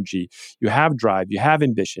have energy, you have drive, you have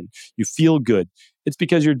ambition, you feel good. It's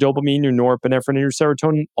because your dopamine, your norepinephrine, and your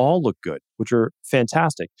serotonin all look good, which are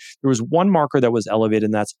fantastic. There was 1 marker that was elevated,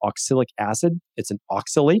 and that's oxalic acid. It's an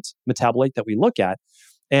oxalate metabolite that we look at.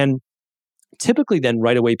 And typically then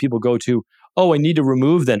right away people go to, oh, I need to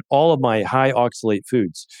remove then all of my high oxalate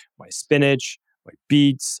foods, my spinach, my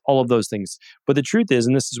beets, all of those things. But the truth is,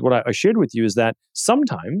 and this is what I shared with you, is that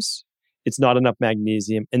sometimes it's not enough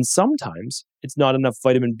magnesium and sometimes it's not enough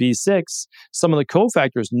vitamin B6, some of the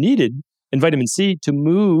cofactors needed in vitamin C to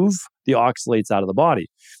move the oxalates out of the body.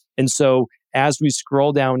 And so as we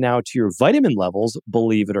scroll down now to your vitamin levels,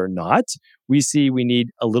 believe it or not, we see we need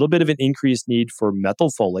a little bit of an increased need for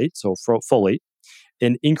methylfolate, so folate,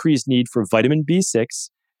 an increased need for vitamin B6,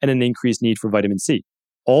 and an increased need for vitamin C.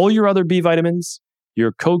 All your other B vitamins,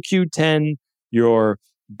 your CoQ10, your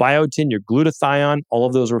biotin, your glutathione, all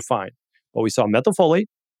of those were fine. But we saw methylfolate,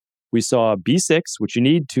 we saw B6, which you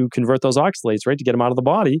need to convert those oxalates, right, to get them out of the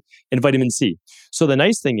body, and vitamin C. So the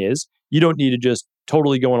nice thing is, you don't need to just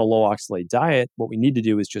totally go on a low oxalate diet. What we need to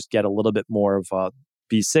do is just get a little bit more of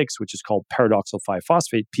B6, which is called paradoxal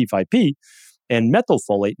 5-phosphate, P5P, and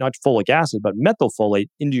methylfolate, not folic acid, but methylfolate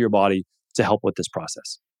into your body to help with this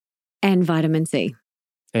process. And vitamin C.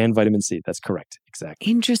 And vitamin C. That's correct. Exactly.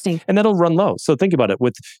 Interesting. And that'll run low. So think about it.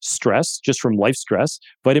 With stress, just from life stress,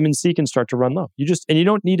 vitamin C can start to run low. And you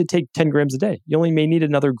don't need to take 10 grams a day. You only may need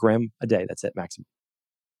another gram a day. That's it, maximum.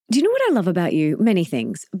 Do you know what I love about you? Many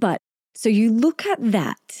things. But so you look at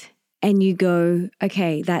that and you go,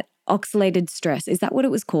 okay, that oxalated stress, is that what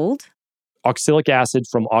it was called? Oxalic acid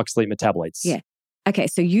from oxalate metabolites. Yeah. Okay.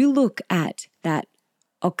 So you look at that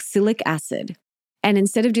oxalic acid and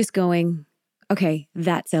instead of just going, okay,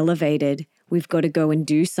 that's elevated, we've got to go and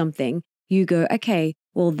do something, you go, okay,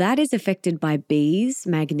 well, that is affected by B's,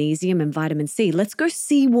 magnesium, and vitamin C. Let's go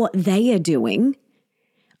see what they are doing.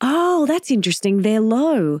 Oh, that's interesting. They're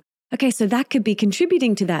low. Okay, so that could be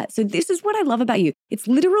contributing to that. So this is what I love about you. It's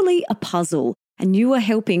literally a puzzle, and you are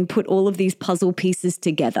helping put all of these puzzle pieces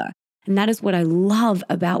together. And that is what I love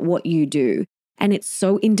about what you do. And it's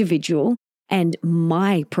so individual. And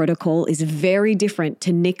my protocol is very different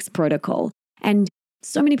to Nick's protocol. And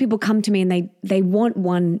so many people come to me and they want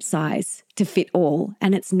one size to fit all,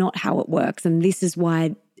 and it's not how it works. And this is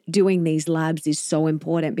why doing these labs is so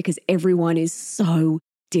important, because everyone is so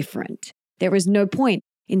different. There is no point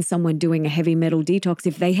in someone doing a heavy metal detox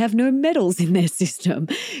if they have no metals in their system.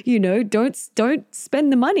 Don't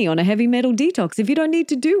spend the money on a heavy metal detox if you don't need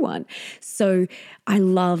to do one. So I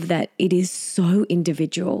love that it is so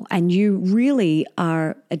individual, and you really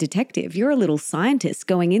are a detective. You're a little scientist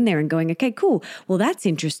going in there and going, okay, cool. Well, that's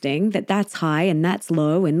interesting that that's high and that's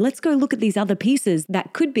low. And let's go look at these other pieces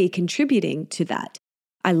that could be contributing to that.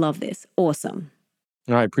 I love this. Awesome.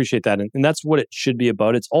 I appreciate that. And that's what it should be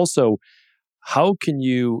about. It's also, how can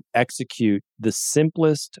you execute the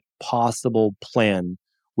simplest possible plan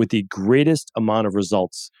with the greatest amount of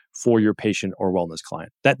results for your patient or wellness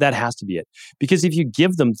client? That has to be it. Because if you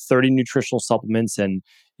give them 30 nutritional supplements and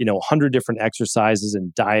 100 different exercises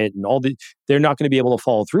and diet and they're not going to be able to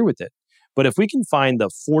follow through with it. But if we can find the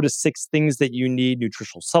 4 to 6 things that you need,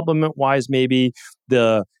 nutritional supplement wise, maybe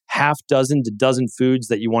the half dozen to dozen foods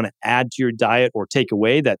that you want to add to your diet or take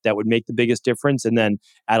away, that would make the biggest difference. And then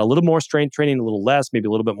add a little more strength training, a little less, maybe a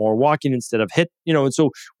little bit more walking instead of HIIT, and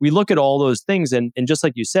so we look at all those things. And just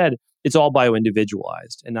like you said, it's all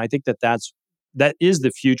bio-individualized. And I think that is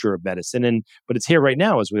the future of medicine. But it's here right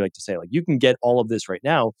now, as we like to say. Like, you can get all of this right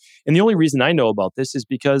now. And the only reason I know about this is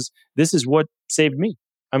because this is what saved me.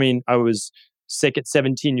 I mean, I was sick at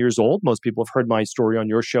 17 years old. Most people have heard my story on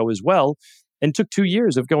your show as well. And took 2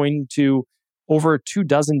 years of going to over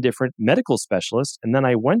 24 different medical specialists. And then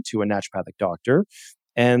I went to a naturopathic doctor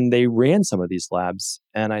and they ran some of these labs.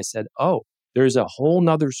 And I said, oh, there's a whole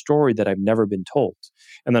nother story that I've never been told.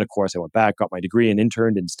 And then, of course, I went back, got my degree and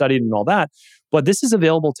interned and studied and all that. But this is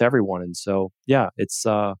available to everyone. And so, yeah, it's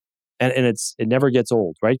it never gets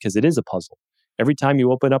old, right? Because it is a puzzle. Every time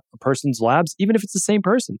you open up a person's labs, even if it's the same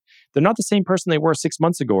person, they're not the same person they were 6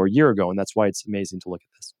 months ago or a year ago. And that's why it's amazing to look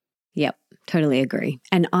at this. Yep, totally agree.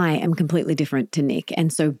 And I am completely different to Nick.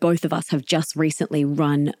 And so both of us have just recently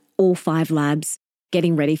run all 5 labs,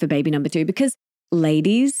 getting ready for baby number 2, because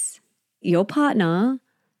ladies, your partner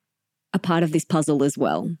are part of this puzzle as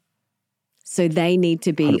well. So they need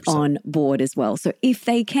to be 100%. On board as well. So if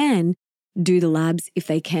they can do the labs, if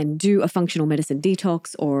they can do a functional medicine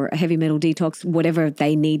detox or a heavy metal detox, whatever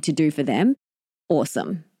they need to do for them,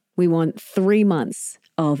 awesome. We want 3 months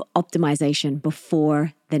of optimization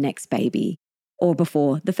before the next baby or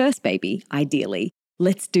before the first baby, ideally.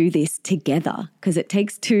 Let's do this together, because it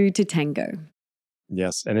takes 2 to tango.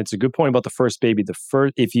 Yes. And it's a good point about the first baby.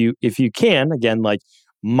 If you can, again, like,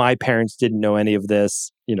 my parents didn't know any of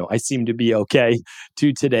this. I seem to be okay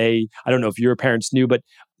to today. I don't know if your parents knew, but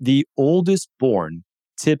the oldest born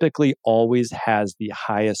typically always has the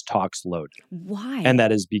highest tox load. Why? And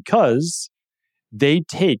that is because they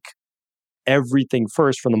take everything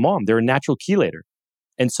first from the mom. They're a natural chelator.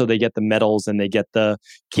 And so they get the metals and they get the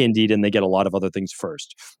candida and they get a lot of other things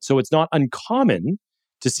first. So it's not uncommon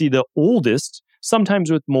to see the oldest,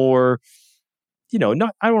 sometimes with more, I don't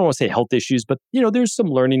want to say health issues, but, there's some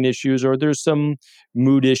learning issues, or there's some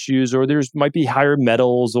mood issues, or might be higher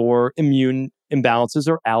metals or immune imbalances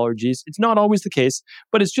or allergies. It's not always the case,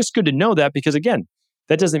 but it's just good to know that, because, again,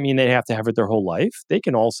 that doesn't mean they have to have it their whole life. They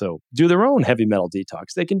can also do their own heavy metal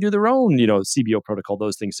detox. They can do their own, CBO protocol,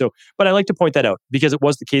 those things. So, but I like to point that out because it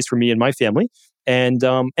was the case for me and my family, and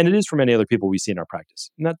it is for many other people we see in our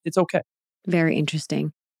practice. And that it's okay. Very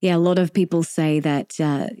interesting. Yeah, a lot of people say that,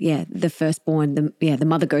 the firstborn, the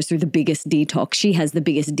mother goes through the biggest detox. She has the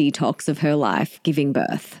biggest detox of her life giving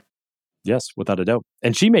birth. Yes, without a doubt.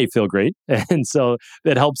 And she may feel great. And so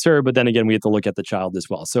that helps her. But then again, we have to look at the child as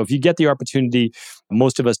well. So if you get the opportunity,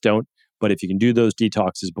 most of us don't, but if you can do those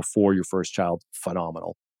detoxes before your first child,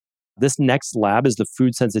 phenomenal. This next lab is the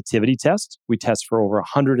food sensitivity test. We test for over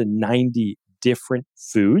 190 different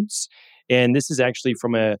foods. And this is actually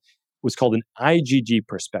from what's called an IgG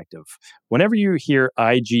perspective. Whenever you hear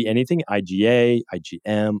IG anything, IgA,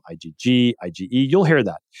 IgM, IgG, IgE, you'll hear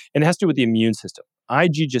that. And it has to do with the immune system.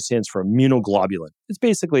 Ig just stands for immunoglobulin. It's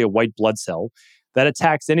basically a white blood cell that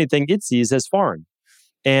attacks anything it sees as foreign.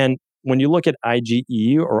 And when you look at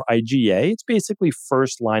IgE or IgA, it's basically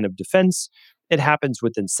first line of defense. It happens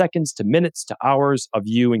within seconds to minutes to hours of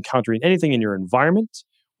you encountering anything in your environment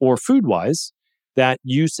or food-wise that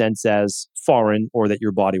you sense as foreign or that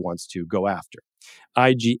your body wants to go after.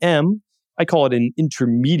 IgM, I call it an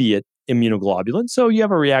intermediate immunoglobulin, so you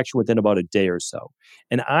have a reaction within about a day or so.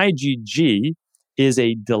 And IgG is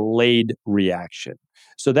a delayed reaction.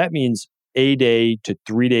 So that means a day to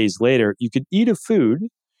 3 days later, you could eat a food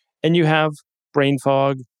and you have brain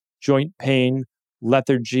fog, joint pain,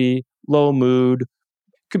 lethargy, low mood,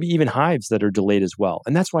 could be even hives that are delayed as well.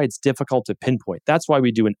 And that's why it's difficult to pinpoint. That's why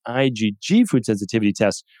we do an IgG food sensitivity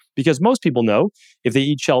test, because most people know if they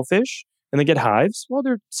eat shellfish and they get hives, well,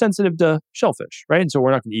 they're sensitive to shellfish, right? And so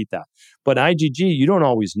we're not going to eat that. But IgG, you don't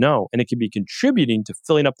always know, and it can be contributing to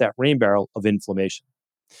filling up that rain barrel of inflammation.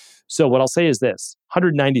 So what I'll say is this,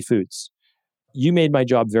 190 foods. You made my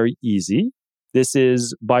job very easy. This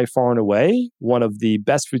is by far and away one of the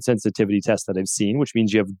best food sensitivity tests that I've seen, which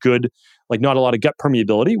means you have good, like not a lot of gut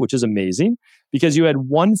permeability, which is amazing because you had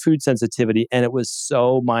one food sensitivity and it was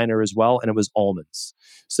so minor as well, and it was almonds.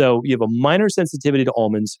 So you have a minor sensitivity to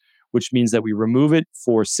almonds, which means that we remove it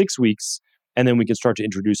for 6 weeks and then we can start to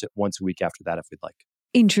introduce it once a week after that if we'd like.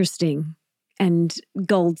 Interesting and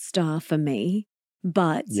gold star for me.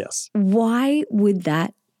 But yes, why would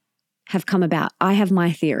that have come about? I have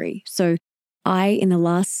my theory. So I, in the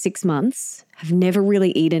last 6 months, have never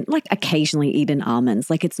really eaten, like occasionally eaten almonds.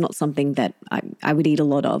 Like it's not something that I would eat a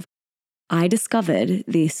lot of. I discovered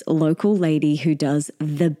this local lady who does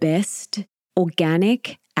the best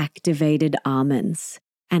organic activated almonds.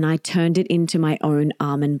 And I turned it into my own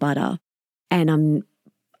almond butter. And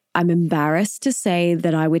I'm embarrassed to say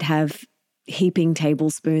that I would have heaping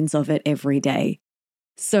tablespoons of it every day.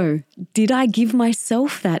 So did I give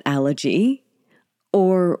myself that allergy?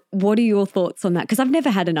 Or what are your thoughts on that? Because I've never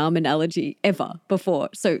had an almond allergy ever before.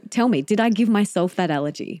 So tell me, did I give myself that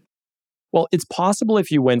allergy? Well, it's possible if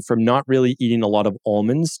you went from not really eating a lot of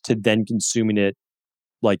almonds to then consuming it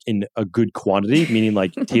like in a good quantity, meaning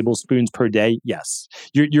like tablespoons per day. Yes.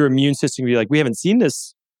 Your immune system will be like, we haven't seen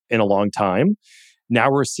this in a long time. Now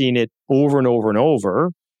we're seeing it over and over and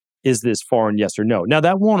over. Is this foreign? Yes or no? Now,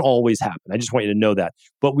 that won't always happen. I just want you to know that.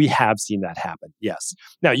 But we have seen that happen. Yes.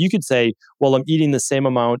 Now, you could say, well, I'm eating the same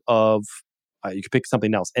amount of, you could pick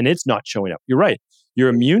something else, and it's not showing up. You're right. Your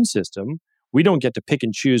immune system, we don't get to pick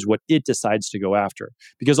and choose what it decides to go after.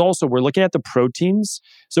 Because also, we're looking at the proteins.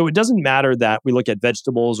 So it doesn't matter that we look at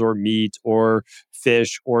vegetables or meat or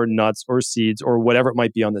fish or nuts or seeds or whatever it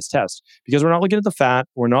might be on this test. Because we're not looking at the fat.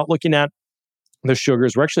 We're not looking at the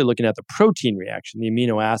sugars. We're actually looking at the protein reaction, the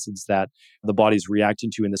amino acids that the body's reacting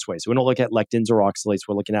to in this way. So we don't look at lectins or oxalates.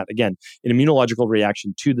 We're looking at, again, an immunological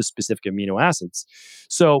reaction to the specific amino acids.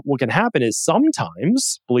 So what can happen is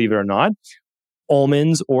sometimes, believe it or not,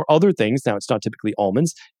 almonds or other things, now it's not typically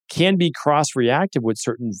almonds, can be cross-reactive with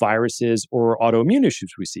certain viruses or autoimmune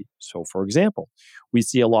issues we see. So for example, we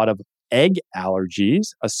see a lot of egg allergies,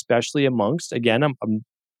 especially amongst, again, I'm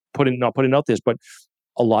not putting out this, but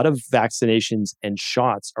a lot of vaccinations and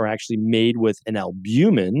shots are actually made with an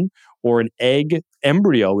albumin or an egg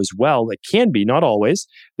embryo as well. That can be, not always,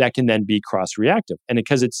 that can then be cross-reactive. And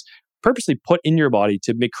because it's purposely put in your body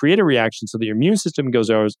to create a reaction so that your immune system goes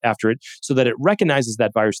after it so that it recognizes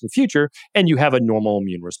that virus in the future and you have a normal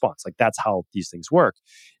immune response. Like that's how these things work.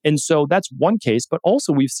 And so that's one case, but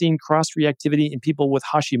also we've seen cross-reactivity in people with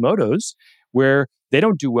Hashimoto's where they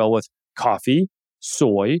don't do well with coffee,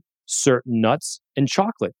 soy, certain nuts, and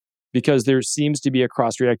chocolate because there seems to be a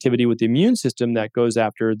cross-reactivity with the immune system that goes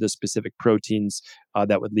after the specific proteins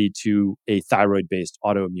that would lead to a thyroid-based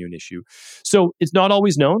autoimmune issue. So it's not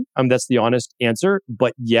always known. That's the honest answer.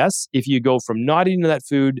 But yes, if you go from not eating that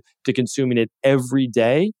food to consuming it every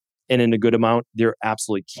day and in a good amount, there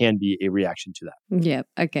absolutely can be a reaction to that. Yeah.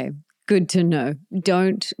 Okay. Good to know.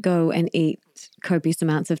 Don't go and eat copious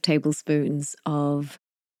amounts of tablespoons of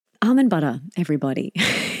almond butter, everybody.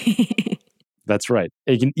 That's right.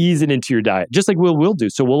 You can ease it into your diet, just like we'll do.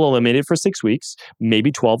 So we'll eliminate it for 6 weeks, maybe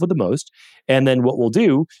 12 at the most. And then what we'll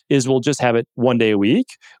do is we'll just have it 1 day a week,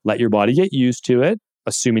 let your body get used to it,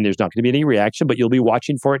 assuming there's not going to be any reaction, but you'll be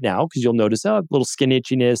watching for it now because you'll notice a little skin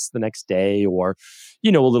itchiness the next day or, a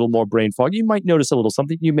little more brain fog. You might notice a little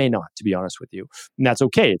something. You may not, to be honest with you. And that's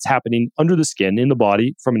okay. It's happening under the skin in the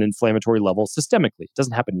body from an inflammatory level systemically. It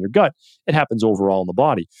doesn't happen in your gut. It happens overall in the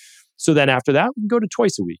body. So then after that, we can go to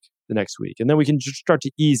twice a week the next week. And then we can just start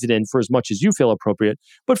to ease it in for as much as you feel appropriate.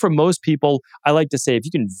 But for most people, I like to say if you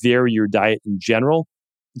can vary your diet in general,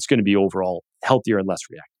 it's going to be overall healthier and less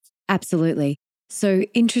reactive. Absolutely. So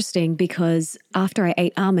interesting because after I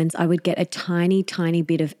ate almonds, I would get a tiny, tiny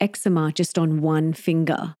bit of eczema just on one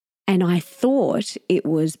finger. And I thought it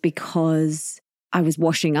was because I was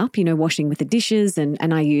washing up, washing with the dishes,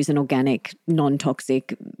 and I use an organic,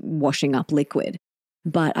 non-toxic washing up liquid.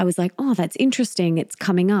 But I was like, oh, that's interesting. It's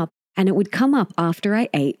coming up. And it would come up after I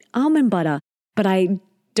ate almond butter. But I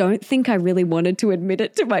don't think I really wanted to admit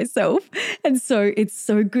it to myself. And so it's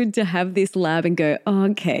so good to have this lab and go,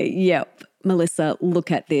 okay, yep, Melissa,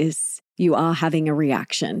 look at this. You are having a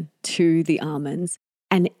reaction to the almonds.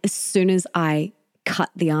 And as soon as I cut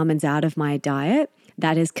the almonds out of my diet,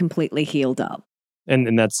 that is completely healed up.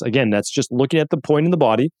 And that's just looking at the point in the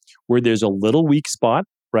body where there's a little weak spot,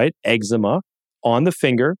 right? Eczema on the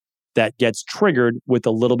finger that gets triggered with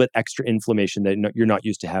a little bit extra inflammation that you're not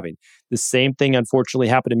used to having. The same thing, unfortunately,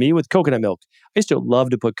 happened to me with coconut milk. I used to love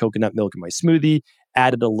to put coconut milk in my smoothie,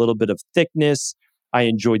 added a little bit of thickness. I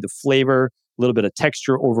enjoyed the flavor, a little bit of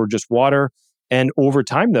texture over just water. And over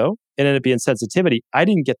time, though, it ended up being sensitivity. I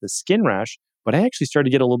didn't get the skin rash, but I actually started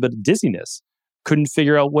to get a little bit of dizziness. Couldn't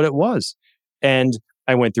figure out what it was. And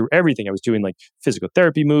I went through everything. I was doing like physical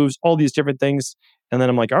therapy moves, all these different things. And then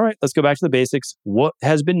I'm like, all right, let's go back to the basics. What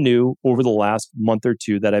has been new over the last month or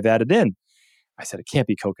two that I've added in? I said, it can't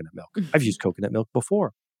be coconut milk. I've used coconut milk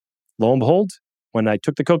before. Lo and behold, when I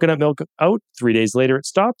took the coconut milk out, 3 days later, it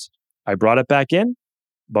stopped. I brought it back in.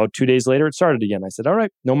 About 2 days later, it started again. I said, all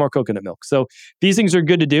right, no more coconut milk. So these things are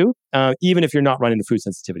good to do, even if you're not running a food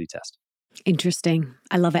sensitivity test. Interesting.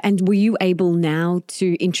 I love it. And were you able now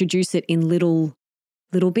to introduce it in little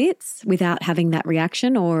bits without having that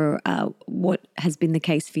reaction, or what has been the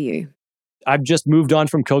case for you? I've just moved on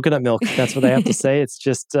from coconut milk. That's what I have to say. It's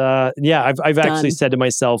just, I've actually said to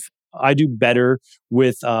myself, I do better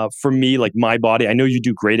with, for me, like my body. I know you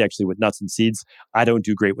do great actually with nuts and seeds. I don't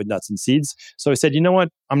do great with nuts and seeds. So I said, you know what?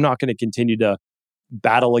 I'm not going to continue to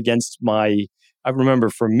battle against I remember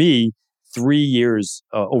for me, 3 years,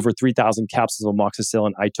 over 3,000 capsules of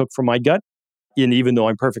amoxicillin I took from my gut. And even though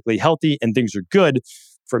I'm perfectly healthy and things are good,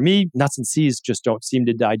 for me, nuts and seeds just don't seem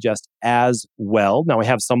to digest as well. Now, I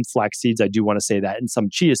have some flax seeds, I do want to say that, and some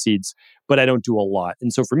chia seeds, but I don't do a lot.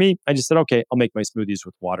 And so for me, I just said, okay, I'll make my smoothies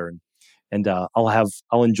with water and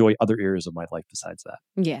I'll enjoy other areas of my life besides that.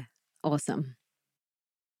 Yeah, awesome.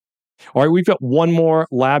 All right, we've got one more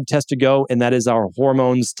lab test to go, and that is our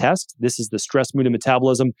hormones test. This is the stress, mood, and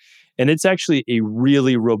metabolism, and it's actually a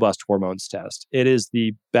really robust hormones test. It is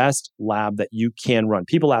the best lab that you can run.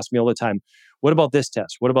 People ask me all the time, what about this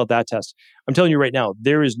test? What about that test? I'm telling you right now,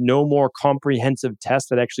 there is no more comprehensive test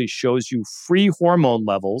that actually shows you free hormone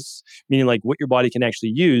levels, meaning like what your body can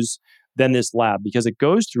actually use, than this lab, because it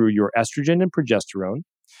goes through your estrogen and progesterone,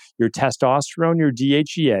 your testosterone, your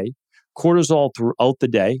DHEA, cortisol throughout the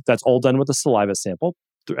day. That's all done with a saliva sample,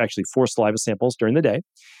 actually 4 saliva samples during the day.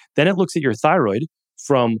 Then it looks at your thyroid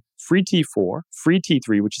from free T4, free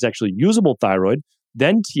T3, which is actually usable thyroid,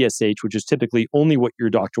 then TSH, which is typically only what your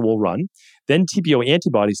doctor will run, then TPO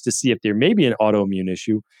antibodies to see if there may be an autoimmune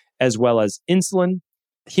issue, as well as insulin,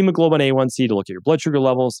 hemoglobin A1C to look at your blood sugar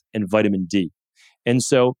levels, and vitamin D. And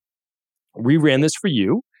so we ran this for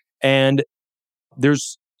you, and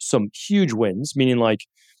there's some huge wins, meaning like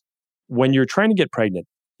when you're trying to get pregnant,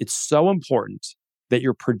 it's so important that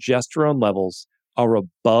your progesterone levels are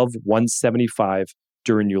above 175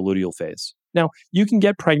 during your luteal phase. Now, you can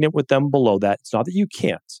get pregnant with them below that. It's not that you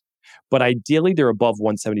can't, but ideally they're above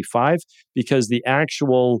 175 because the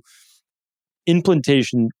actual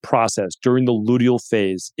implantation process during the luteal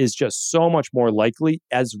phase is just so much more likely,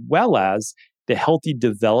 as well as the healthy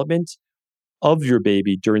development of your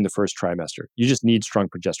baby during the first trimester. You just need strong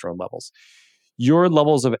progesterone levels. Your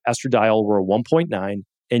levels of estradiol were a 1.9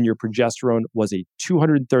 and your progesterone was a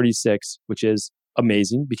 236, which is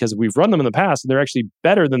amazing because we've run them in the past and they're actually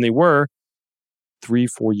better than they were 3-4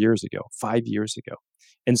 years ago, 5 years ago.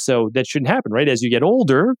 And so that shouldn't happen, right? As you get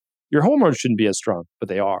older, your hormones shouldn't be as strong, but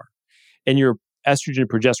they are. And your estrogen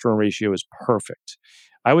progesterone ratio is perfect.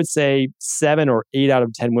 I would say 7 or 8 out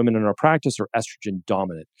of 10 women in our practice are estrogen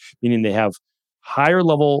dominant, meaning they have higher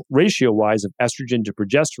level ratio-wise of estrogen to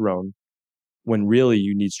progesterone when really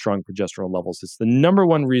you need strong progesterone levels. It's the number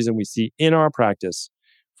one reason we see in our practice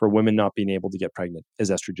for women not being able to get pregnant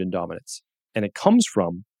is estrogen dominance. And it comes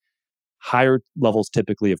from higher levels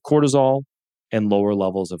typically of cortisol and lower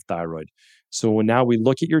levels of thyroid. So now we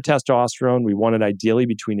look at your testosterone, we want it ideally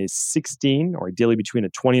between a 16 or ideally between a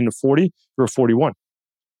 20 and a 40 or a 41.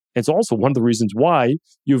 It's also one of the reasons why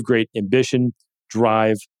you have great ambition,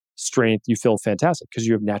 drive, strength. You feel fantastic because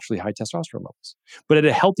you have naturally high testosterone levels, but at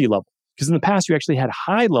a healthy level. Because in the past, you actually had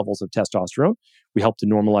high levels of testosterone. We help to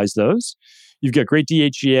normalize those. You've got great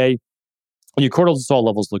DHEA, and your cortisol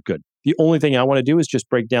levels look good. The only thing I want to do is just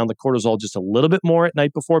break down the cortisol just a little bit more at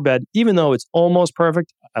night before bed, even though it's almost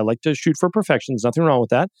perfect. I like to shoot for perfection. There's nothing wrong with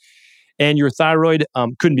that. And your thyroid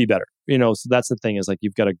couldn't be better. So that's the thing is like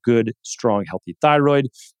you've got a good, strong, healthy thyroid.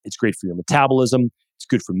 It's great for your metabolism. It's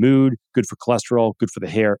good for mood, good for cholesterol, good for the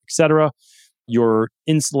hair, etc. Your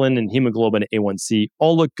insulin and hemoglobin A1C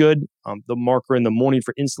all look good. The marker in the morning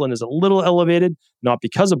for insulin is a little elevated, not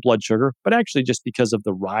because of blood sugar, but actually just because of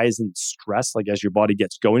the rise in stress, like as your body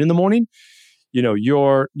gets going in the morning.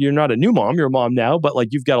 You're not a new mom, you're a mom now, but like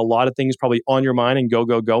you've got a lot of things probably on your mind and go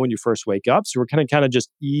when you first wake up. So we're kind of just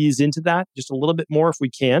ease into that just a little bit more if we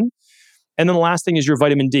can. And then the last thing is your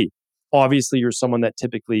vitamin D. Obviously, you're someone that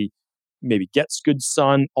typically maybe gets good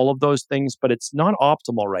sun, all of those things, but it's not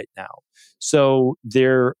optimal right now. So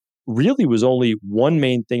there really was only one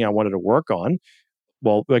main thing I wanted to work on.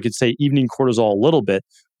 Well, I could say evening cortisol a little bit,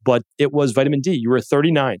 but it was vitamin D. You were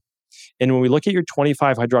 39. And when we look at your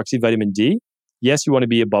 25 hydroxy vitamin D, yes, you want to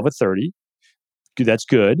be above a 30. That's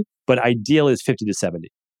good, but ideal is 50 to 70.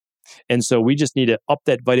 And so we just need to up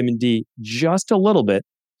that vitamin D just a little bit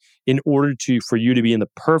in order for you to be in the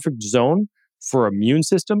perfect zone for immune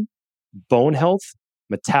system, bone health,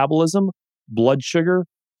 metabolism, blood sugar,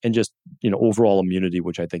 and just overall immunity,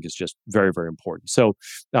 which I think is just very, very important. So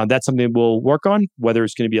that's something we'll work on. Whether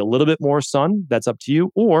it's going to be a little bit more sun, that's up to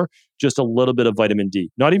you, or just a little bit of vitamin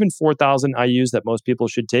D. Not even 4,000 IUs that most people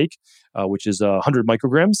should take, which is 100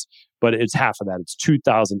 micrograms, but it's half of that. It's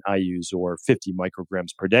 2,000 IUs or 50 micrograms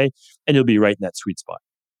per day, and you'll be right in that sweet spot.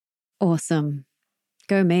 Awesome.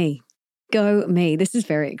 Go me. Go me. This is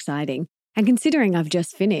very exciting. And considering I've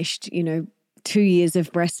just finished, 2 years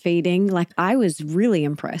of breastfeeding, like I was really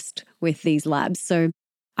impressed with these labs. So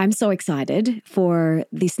I'm so excited for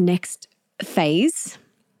this next phase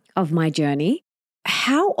of my journey.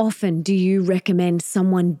 How often do you recommend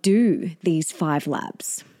someone do these 5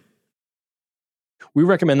 labs? We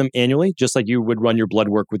recommend them annually, just like you would run your blood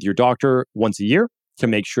work with your doctor once a year to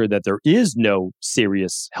make sure that there is no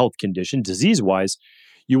serious health condition, disease-wise.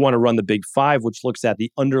 You want to run the Big 5, which looks at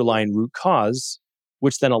the underlying root cause,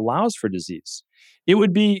 which then allows for disease. It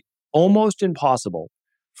would be almost impossible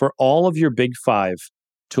for all of your Big 5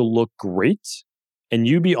 to look great and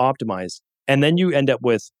you be optimized, and then you end up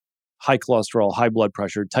with high cholesterol, high blood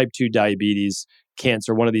pressure, type 2 diabetes,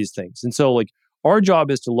 cancer, one of these things. And so like our job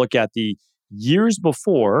is to look at the years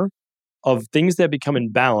before of things that become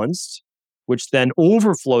imbalanced, which then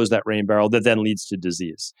overflows that rain barrel that then leads to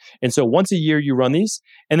disease. And so once a year you run these.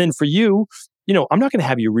 And then for you, I'm not going to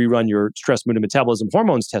have you rerun your stress, mood, and metabolism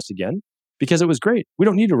hormones test again because it was great. We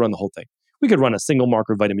don't need to run the whole thing. We could run a single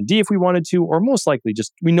marker vitamin D if we wanted to, or most likely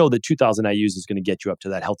just, we know that 2,000 IUs is going to get you up to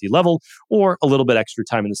that healthy level, or a little bit extra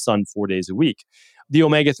time in the sun 4 days a week. The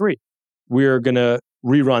omega-3, we're going to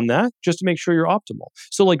rerun that just to make sure you're optimal.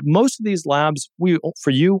 So like most of these labs,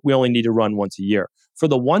 for you, we only need to run once a year. For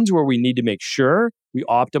the ones where we need to make sure we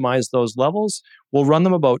optimize those levels, we'll run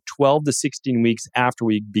them about 12 to 16 weeks after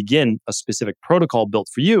we begin a specific protocol built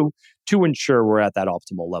for you to ensure we're at that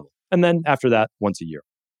optimal level. And then after that, once a year.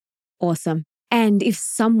 Awesome. And if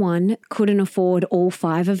someone couldn't afford all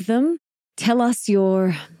 5 of them, tell us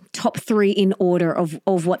your top 3 in order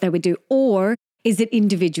of what they would do. Or is it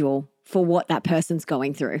individual for what that person's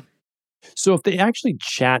going through? So if they actually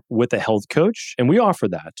chat with a health coach, and we offer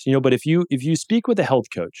that, but if you speak with a health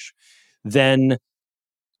coach, then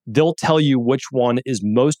they'll tell you which one is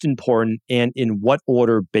most important and in what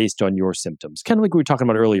order based on your symptoms. Kind of like we were talking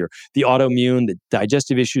about earlier, the autoimmune, the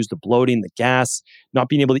digestive issues, the bloating, the gas, not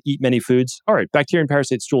being able to eat many foods. All right, bacteria and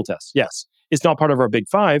parasite stool test. Yes, it's not part of our Big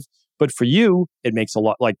 5, but for you, it makes a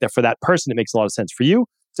lot, like that for that person, it makes a lot of sense. For you,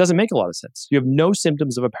 it doesn't make a lot of sense. You have no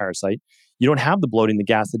symptoms of a parasite. You don't have the bloating, the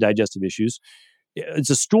gas, the digestive issues. It's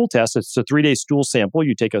a stool test. It's a 3-day stool sample.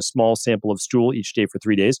 You take a small sample of stool each day for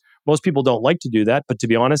 3 days. Most people don't like to do that, but to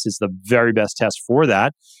be honest, it's the very best test for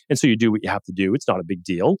that. And so you do what you have to do. It's not a big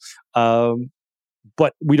deal.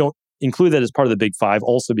 But we don't include that as part of the Big 5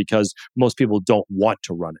 also because most people don't want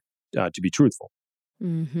to run it, to be truthful.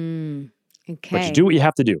 Mm-hmm. Okay. But you do what you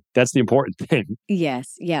have to do. That's the important thing.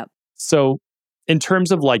 Yes. Yep. So in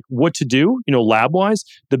terms of like what to do, lab-wise,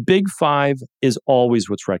 the Big 5 is always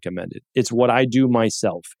what's recommended. It's what I do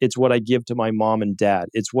myself. It's what I give to my mom and dad.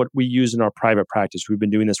 It's what we use in our private practice. We've been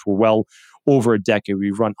doing this for well over a decade.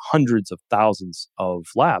 We've run hundreds of thousands of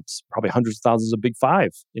labs, probably hundreds of thousands of Big 5,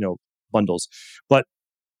 bundles. But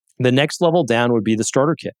the next level down would be the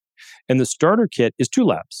starter kit. And the starter kit is 2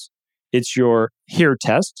 labs. It's your hair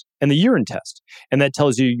test and the urine test. And that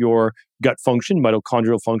tells you your gut function,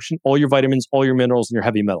 mitochondrial function, all your vitamins, all your minerals, and your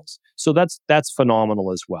heavy metals. So that's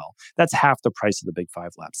phenomenal as well. That's half the price of the Big 5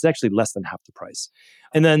 labs. It's actually less than half the price.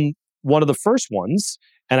 And then one of the first ones,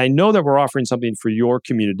 and I know that we're offering something for your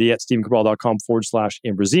community at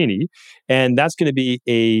stephencabral.com/Ambrosini, and that's going to be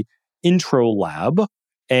a intro lab,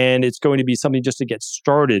 and it's going to be something just to get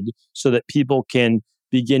started so that people can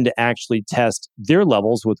begin to actually test their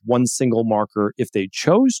levels with one single marker if they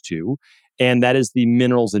chose to. And that is the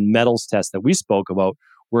minerals and metals test that we spoke about,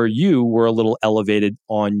 where you were a little elevated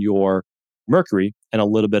on your mercury and a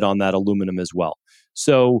little bit on that aluminum as well.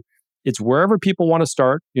 So it's wherever people want to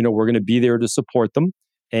start. We're going to be there to support them,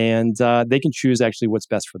 and they can choose actually what's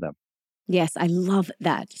best for them. Yes, I love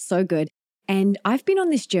that. So good. And I've been on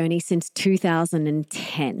this journey since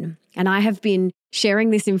 2010, and I have been sharing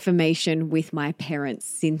this information with my parents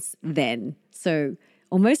since then. So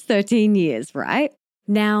almost 13 years, right?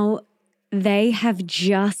 Now, they have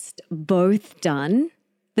just both done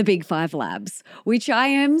the Big 5 labs, which I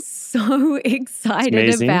am so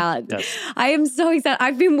excited about. Yes. I am so excited.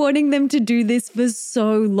 I've been wanting them to do this for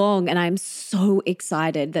so long, and I'm so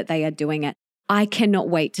excited that they are doing it. I cannot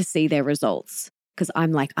wait to see their results, because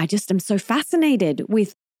I'm like, I just am so fascinated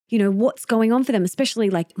with, what's going on for them, especially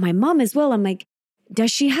like my mom as well. I'm like,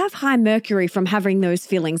 does she have high mercury from having those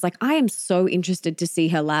feelings? Like, I am so interested to see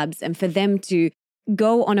her labs and for them to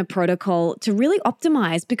go on a protocol to really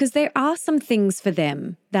optimize, because there are some things for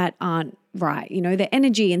them that aren't right, their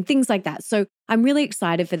energy and things like that. So I'm really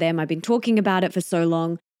excited for them. I've been talking about it for so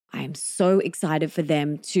long. I am so excited for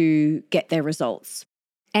them to get their results.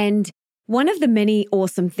 And one of the many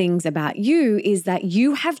awesome things about you is that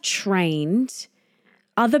you have trained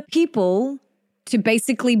other people to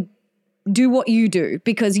basically do what you do,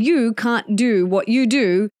 because you can't do what you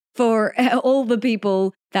do for all the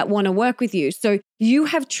people that want to work with you. So you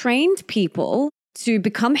have trained people to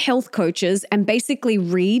become health coaches and basically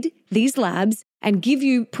read these labs and give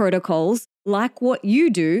you protocols like what you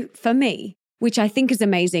do for me, which I think is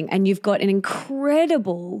amazing. And you've got an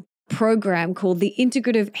incredible program called the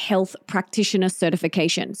Integrative Health Practitioner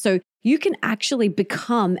Certification. So you can actually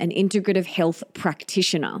become an integrative health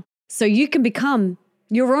practitioner. So you can become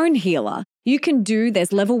your own healer.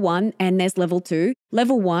 There's level 1 and there's level 2.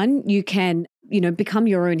 Level 1, you can, become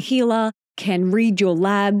your own healer, can read your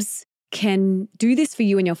labs, can do this for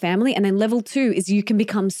you and your family. And then level 2 is you can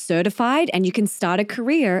become certified and you can start a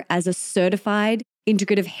career as a certified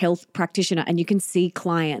integrative health practitioner, and you can see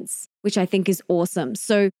clients, which I think is awesome.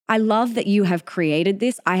 So I love that you have created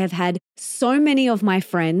this. I have had so many of my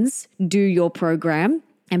friends do your program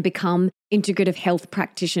and become integrative health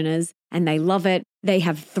practitioners, and they love it. They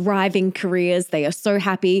have thriving careers. They are so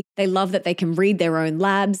happy. They love that they can read their own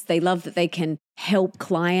labs. They love that they can help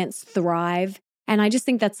clients thrive. And I just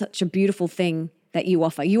think that's such a beautiful thing that you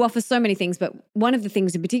offer. You offer so many things, but one of the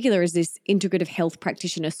things in particular is this integrative health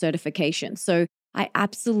practitioner certification. So I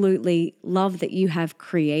absolutely love that you have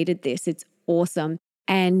created this. It's awesome.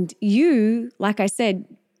 And you, like I said,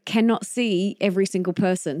 cannot see every single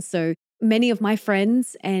person. So many of my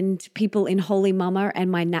friends and people in Holy Mama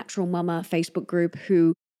and my Natural Mama Facebook group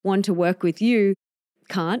who want to work with you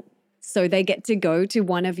can't. So they get to go to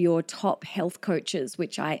one of your top health coaches,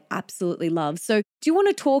 which I absolutely love. So do you want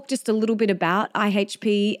to talk just a little bit about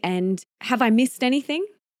IHP, and have I missed anything?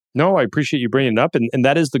 No, I appreciate you bringing it up. And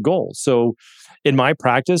that is the goal. So in my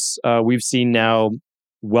practice, we've seen now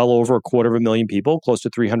well over 250,000 people, close to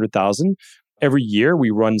 300,000. Every year, we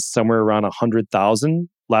run somewhere around 100,000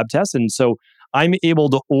 lab tests. And so I'm able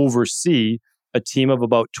to oversee a team of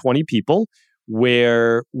about 20 people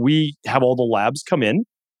where we have all the labs come in.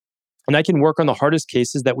 And I can work on the hardest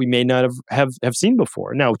cases that we may not have seen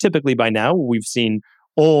before. Now, typically by now, we've seen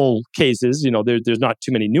all cases. There's not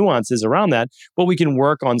too many nuances around that, but we can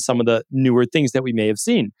work on some of the newer things that we may have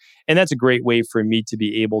seen. And that's a great way for me to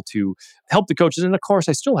be able to help the coaches. And of course,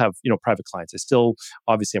 I still have, private clients.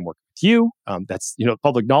 Obviously, I'm working with you. That's,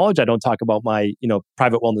 public knowledge. I don't talk about my,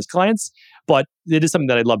 private wellness clients, but it is something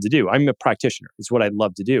that I'd love to do. I'm a practitioner. It's what I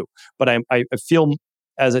love to do. But I feel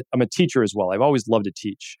I'm a teacher as well. I've always loved to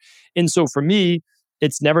teach. And so for me,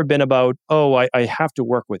 it's never been about, I have to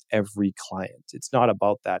work with every client. It's not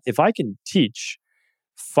about that. If I can teach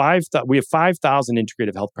we have 5,000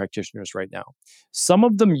 integrative health practitioners right now. Some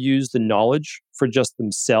of them use the knowledge for just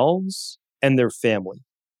themselves and their family.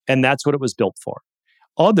 And that's what it was built for.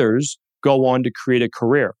 Others go on to create a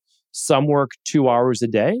career. Some work 2 hours a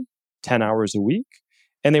day, 10 hours a week.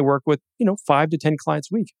 And they work with, 5 to 10 clients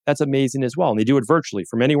a week. That's amazing as well. And they do it virtually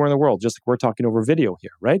from anywhere in the world, just like we're talking over video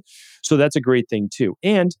here, right? So that's a great thing too.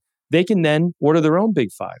 And they can then order their own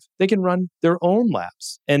Big 5. They can run their own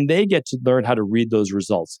labs and they get to learn how to read those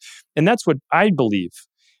results. And that's what I believe,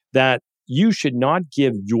 that you should not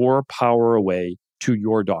give your power away to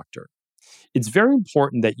your doctor. It's very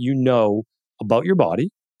important that you know about your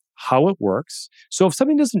body, how it works. So if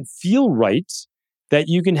something doesn't feel right, that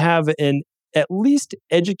you can have an at least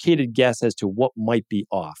educated guess as to what might be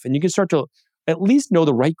off. And you can start to at least know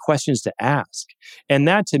the right questions to ask. And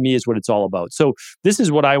that to me is what it's all about. So this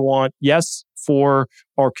is what I want, yes, for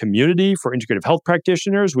our community, for integrative health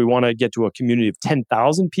practitioners. We want to get to a community of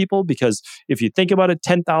 10,000 people, because if you think about it,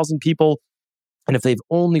 10,000 people, and if they've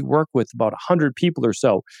only worked with about 100 people or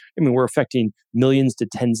so, I mean, we're affecting millions to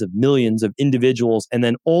tens of millions of individuals, and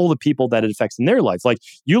then all the people that it affects in their life. Like,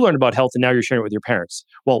 you learn about health and now you're sharing it with your parents.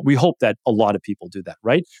 Well, we hope that a lot of people do that,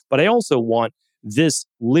 right? But I also want this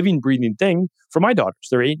living, breathing thing for my daughters.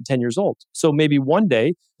 They're 8 and 10 years old. So maybe one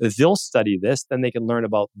day they'll study this, then they can learn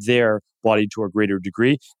about their body to a greater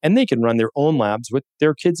degree, and they can run their own labs with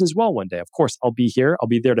their kids as well one day. Of course, I'll be here. I'll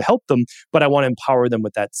be there to help them, but I want to empower them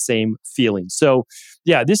with that same feeling. So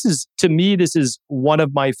yeah, to me, this is one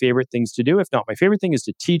of my favorite things to do. If not my favorite thing, is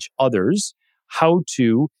to teach others how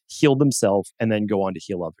to heal themselves and then go on to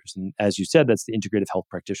heal others. And as you said, that's the Integrative Health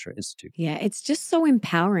Practitioner Institute. Yeah, it's just so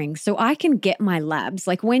empowering. So I can get my labs,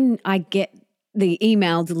 like when I get the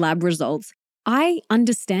emailed lab results, I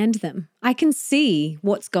understand them. I can see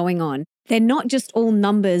what's going on. They're not just all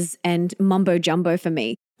numbers and mumbo jumbo for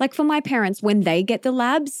me. Like for my parents, when they get the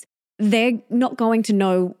labs, they're not going to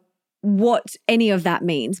know what any of that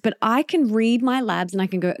means. But I can read my labs and I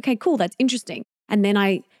can go, okay, cool, that's interesting. And then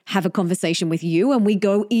I have a conversation with you and we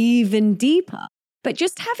go even deeper. But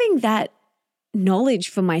just having that knowledge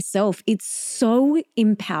for myself, it's so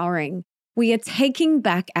empowering. We are taking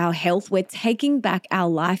back our health. We're taking back our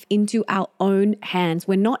life into our own hands.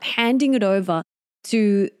 We're not handing it over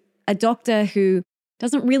to a doctor who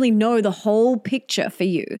doesn't really know the whole picture for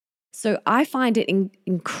you. So I find it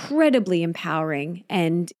incredibly empowering,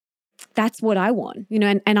 and that's what I want,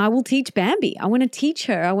 and I will teach Bambi. I want to teach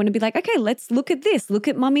her. I want to be like, okay, let's look at this. Look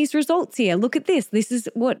at mummy's results here. Look at this. This is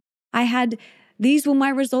what I had. These were my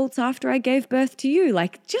results after I gave birth to you. I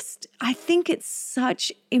think it's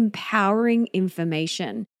such empowering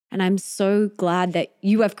information. And I'm so glad that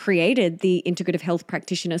you have created the Integrative Health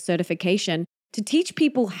Practitioner certification to teach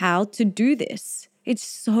people how to do this. It's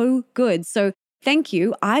so good. So thank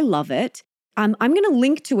you. I love it. I'm going to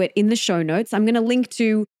link to it in the show notes. I'm going to link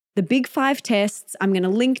to the Big 5 tests. I'm going to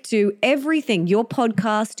link to everything, your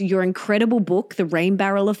podcast, your incredible book, The Rain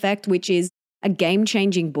Barrel Effect, which is a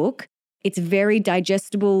game-changing book. It's very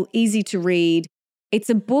digestible, easy to read. It's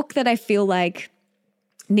a book that I feel like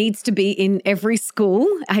needs to be in every school.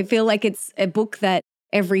 I feel like it's a book that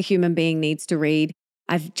every human being needs to read.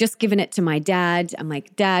 I've just given it to my dad. I'm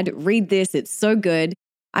like, Dad, read this. It's so good.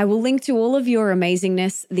 I will link to all of your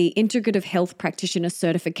amazingness, the Integrative Health Practitioner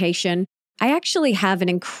certification. I actually have an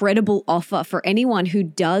incredible offer for anyone who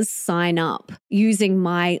does sign up using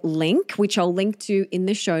my link, which I'll link to in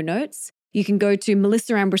the show notes. You can go to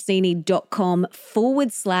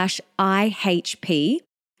melissaambrosini.com/IHP,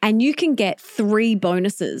 and you can get 3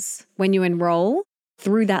 bonuses when you enroll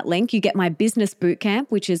through that link. You get my business bootcamp,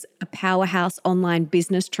 which is a powerhouse online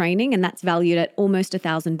business training, and that's valued at almost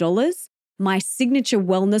 $1,000. My signature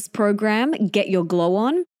wellness program, Get Your Glow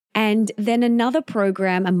On, and then another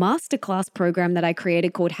program, a masterclass program that I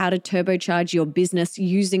created called How to Turbocharge Your Business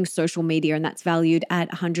Using Social Media, and that's valued at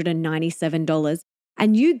 $197.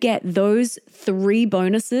 And you get those 3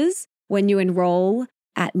 bonuses when you enroll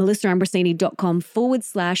at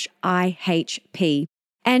melissaambrosini.com/IHP.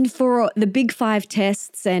 And for the Big 5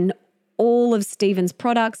 tests and all of Stephen's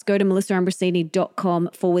products, go to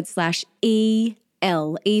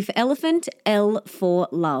melissaambrosini.com/EL. E for elephant, L for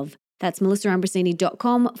love. That's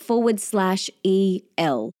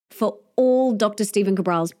melissaambrosini.com/EL. For all Dr. Stephen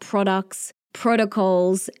Cabral's products,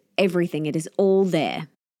 protocols, everything, it is all there.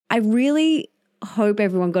 I really hope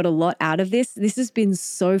everyone got a lot out of this. This has been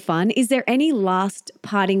so fun. Is there any last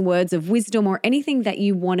parting words of wisdom or anything that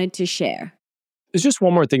you wanted to share? There's just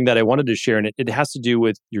one more thing that I wanted to share, and it has to do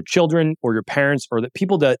with your children or your parents or the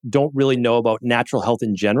people that don't really know about natural health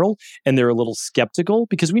in general, and they're a little skeptical,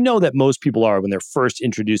 because we know that most people are when they're first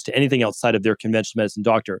introduced to anything outside of their conventional medicine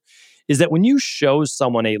doctor, is that when you show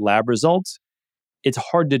someone a lab result, it's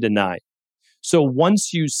hard to deny. So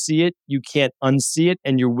once you see it, you can't unsee it,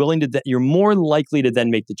 and you're more likely to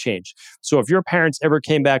then make the change. So if your parents ever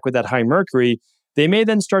came back with that high mercury, they may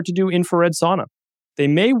then start to do infrared sauna. They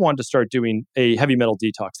may want to start doing a heavy metal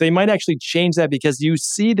detox. They might actually change that because you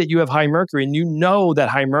see that you have high mercury, and you know that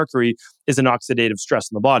high mercury is an oxidative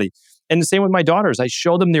stress in the body. And the same with my daughters. I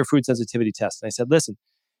show them their food sensitivity test. And I said, listen,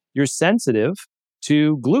 you're sensitive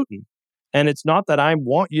to gluten. And it's not that I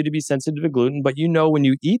want you to be sensitive to gluten, but when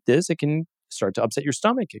you eat this, it can start to upset your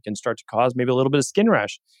stomach. It can start to cause maybe a little bit of skin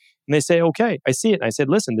rash. And they say, okay, I see it. And I said,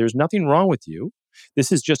 listen, there's nothing wrong with you.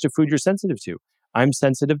 This is just a food you're sensitive to. I'm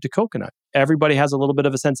sensitive to coconut. Everybody has a little bit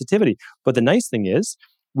of a sensitivity. But the nice thing is,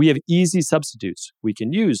 we have easy substitutes. We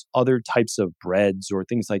can use other types of breads or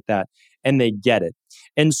things like that, and they get it.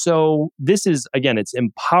 And so this is, again, it's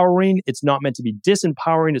empowering. It's not meant to be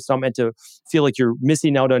disempowering. It's not meant to feel like you're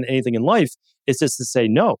missing out on anything in life. It's just to say,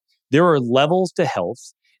 no, there are levels to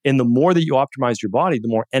health. And the more that you optimize your body, the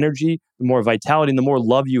more energy, the more vitality, and the more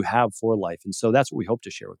love you have for life. And so that's what we hope to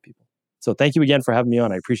share with people. So thank you again for having me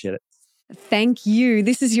on. I appreciate it. Thank you.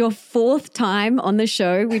 This is your 4th time on the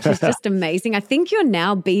show, which is just amazing. I think you're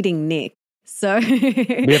now beating Nick. So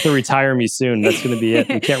we have to retire me soon. That's going to be it.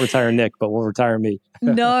 We can't retire Nick, but we'll retire me.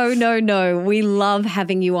 No. We love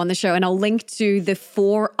having you on the show. And I'll link to the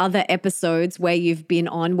 4 other episodes where you've been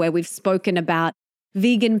on, where we've spoken about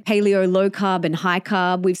vegan, paleo, low carb, and high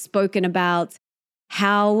carb. We've spoken about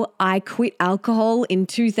how I quit alcohol in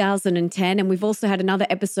 2010. And we've also had another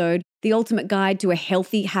episode, The Ultimate Guide to a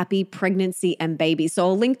Healthy, Happy Pregnancy and Baby. So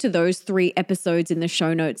I'll link to those 3 episodes in the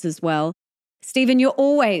show notes as well. Stephen, you're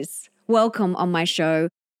always welcome on my show.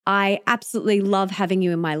 I absolutely love having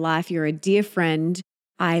you in my life. You're a dear friend.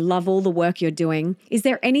 I love all the work you're doing. Is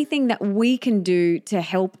there anything that we can do to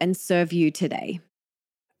help and serve you today?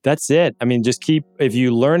 That's it. I mean, just if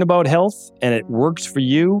you learn about health and it works for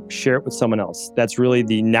you, share it with someone else. That's really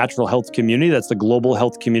the natural health community. That's the global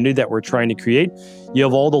health community that we're trying to create. You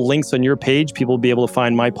have all the links on your page. People will be able to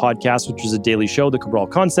find my podcast, which is a daily show, The Cabral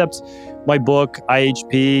Concepts, my book,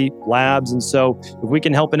 IHP, labs. And so if we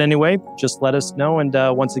can help in any way, just let us know. And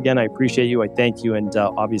once again, I appreciate you. I thank you. And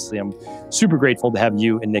obviously, I'm super grateful to have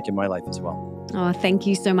you and Nick in my life as well. Oh, thank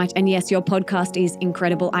you so much. And yes, your podcast is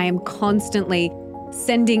incredible. I am constantly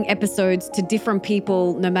sending episodes to different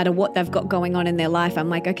people, no matter what they've got going on in their life. I'm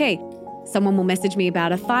like, okay, someone will message me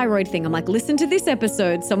about a thyroid thing. I'm like, listen to this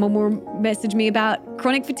episode. Someone will message me about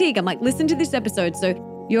chronic fatigue. I'm like, listen to this episode.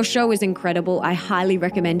 So your show is incredible. I highly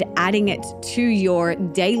recommend adding it to your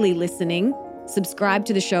daily listening. Subscribe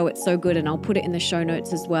to the show. It's so good. And I'll put it in the show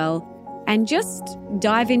notes as well. And just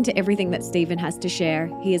dive into everything that Stephen has to share.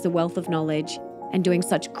 He is a wealth of knowledge and doing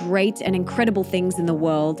such great and incredible things in the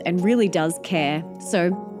world and really does care.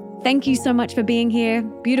 So thank you so much for being here.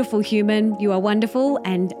 Beautiful human, you are wonderful,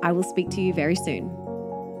 and I will speak to you very soon.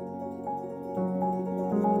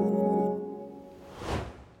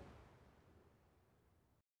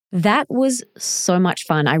 That was so much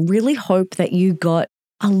fun. I really hope that you got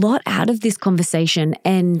a lot out of this conversation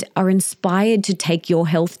and are inspired to take your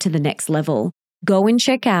health to the next level. Go and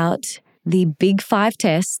check out the Big 5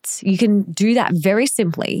 tests. You can do that very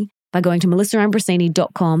simply by going to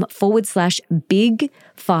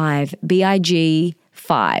melissaambrosini.com/big5,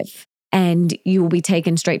 BIG5. And you will be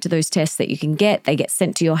taken straight to those tests that you can get. They get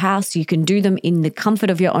sent to your house. You can do them in the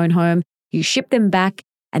comfort of your own home. You ship them back,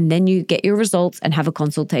 and then you get your results and have a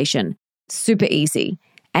consultation. Super easy.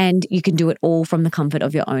 And you can do it all from the comfort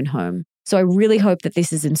of your own home. So I really hope that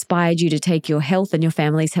this has inspired you to take your health and your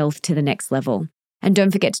family's health to the next level. And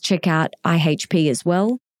don't forget to check out IHP as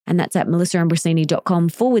well. And that's at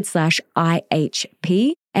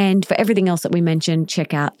melissaambrosini.com/IHP. And for everything else that we mentioned,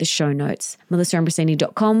 check out the show notes,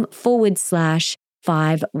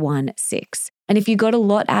 melissaambrosini.com/516. And if you got a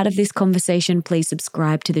lot out of this conversation, please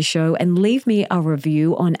subscribe to the show and leave me a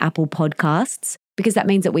review on Apple Podcasts, because that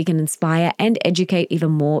means that we can inspire and educate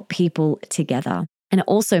even more people together. And it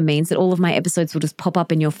also means that all of my episodes will just pop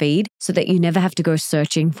up in your feed so that you never have to go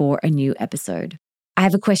searching for a new episode. I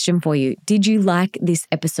have a question for you. Did you like this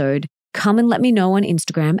episode? Come and let me know on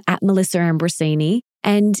Instagram at melissaambrosini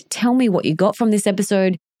and tell me what you got from this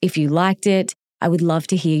episode. If you liked it, I would love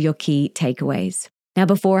to hear your key takeaways. Now,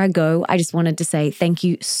 before I go, I just wanted to say thank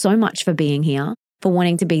you so much for being here, for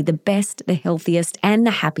wanting to be the best, the healthiest, and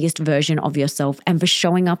the happiest version of yourself, and for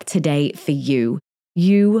showing up today for you.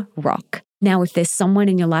 You rock. Now, if there's someone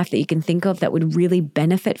in your life that you can think of that would really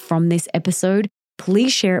benefit from this episode,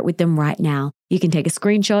 please share it with them right now. You can take a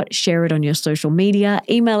screenshot, share it on your social media,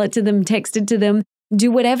 email it to them, text it to them,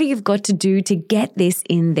 do whatever you've got to do to get this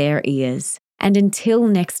in their ears. And until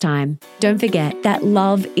next time, don't forget that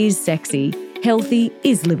love is sexy, healthy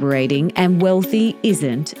is liberating, and wealthy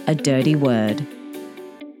isn't a dirty word.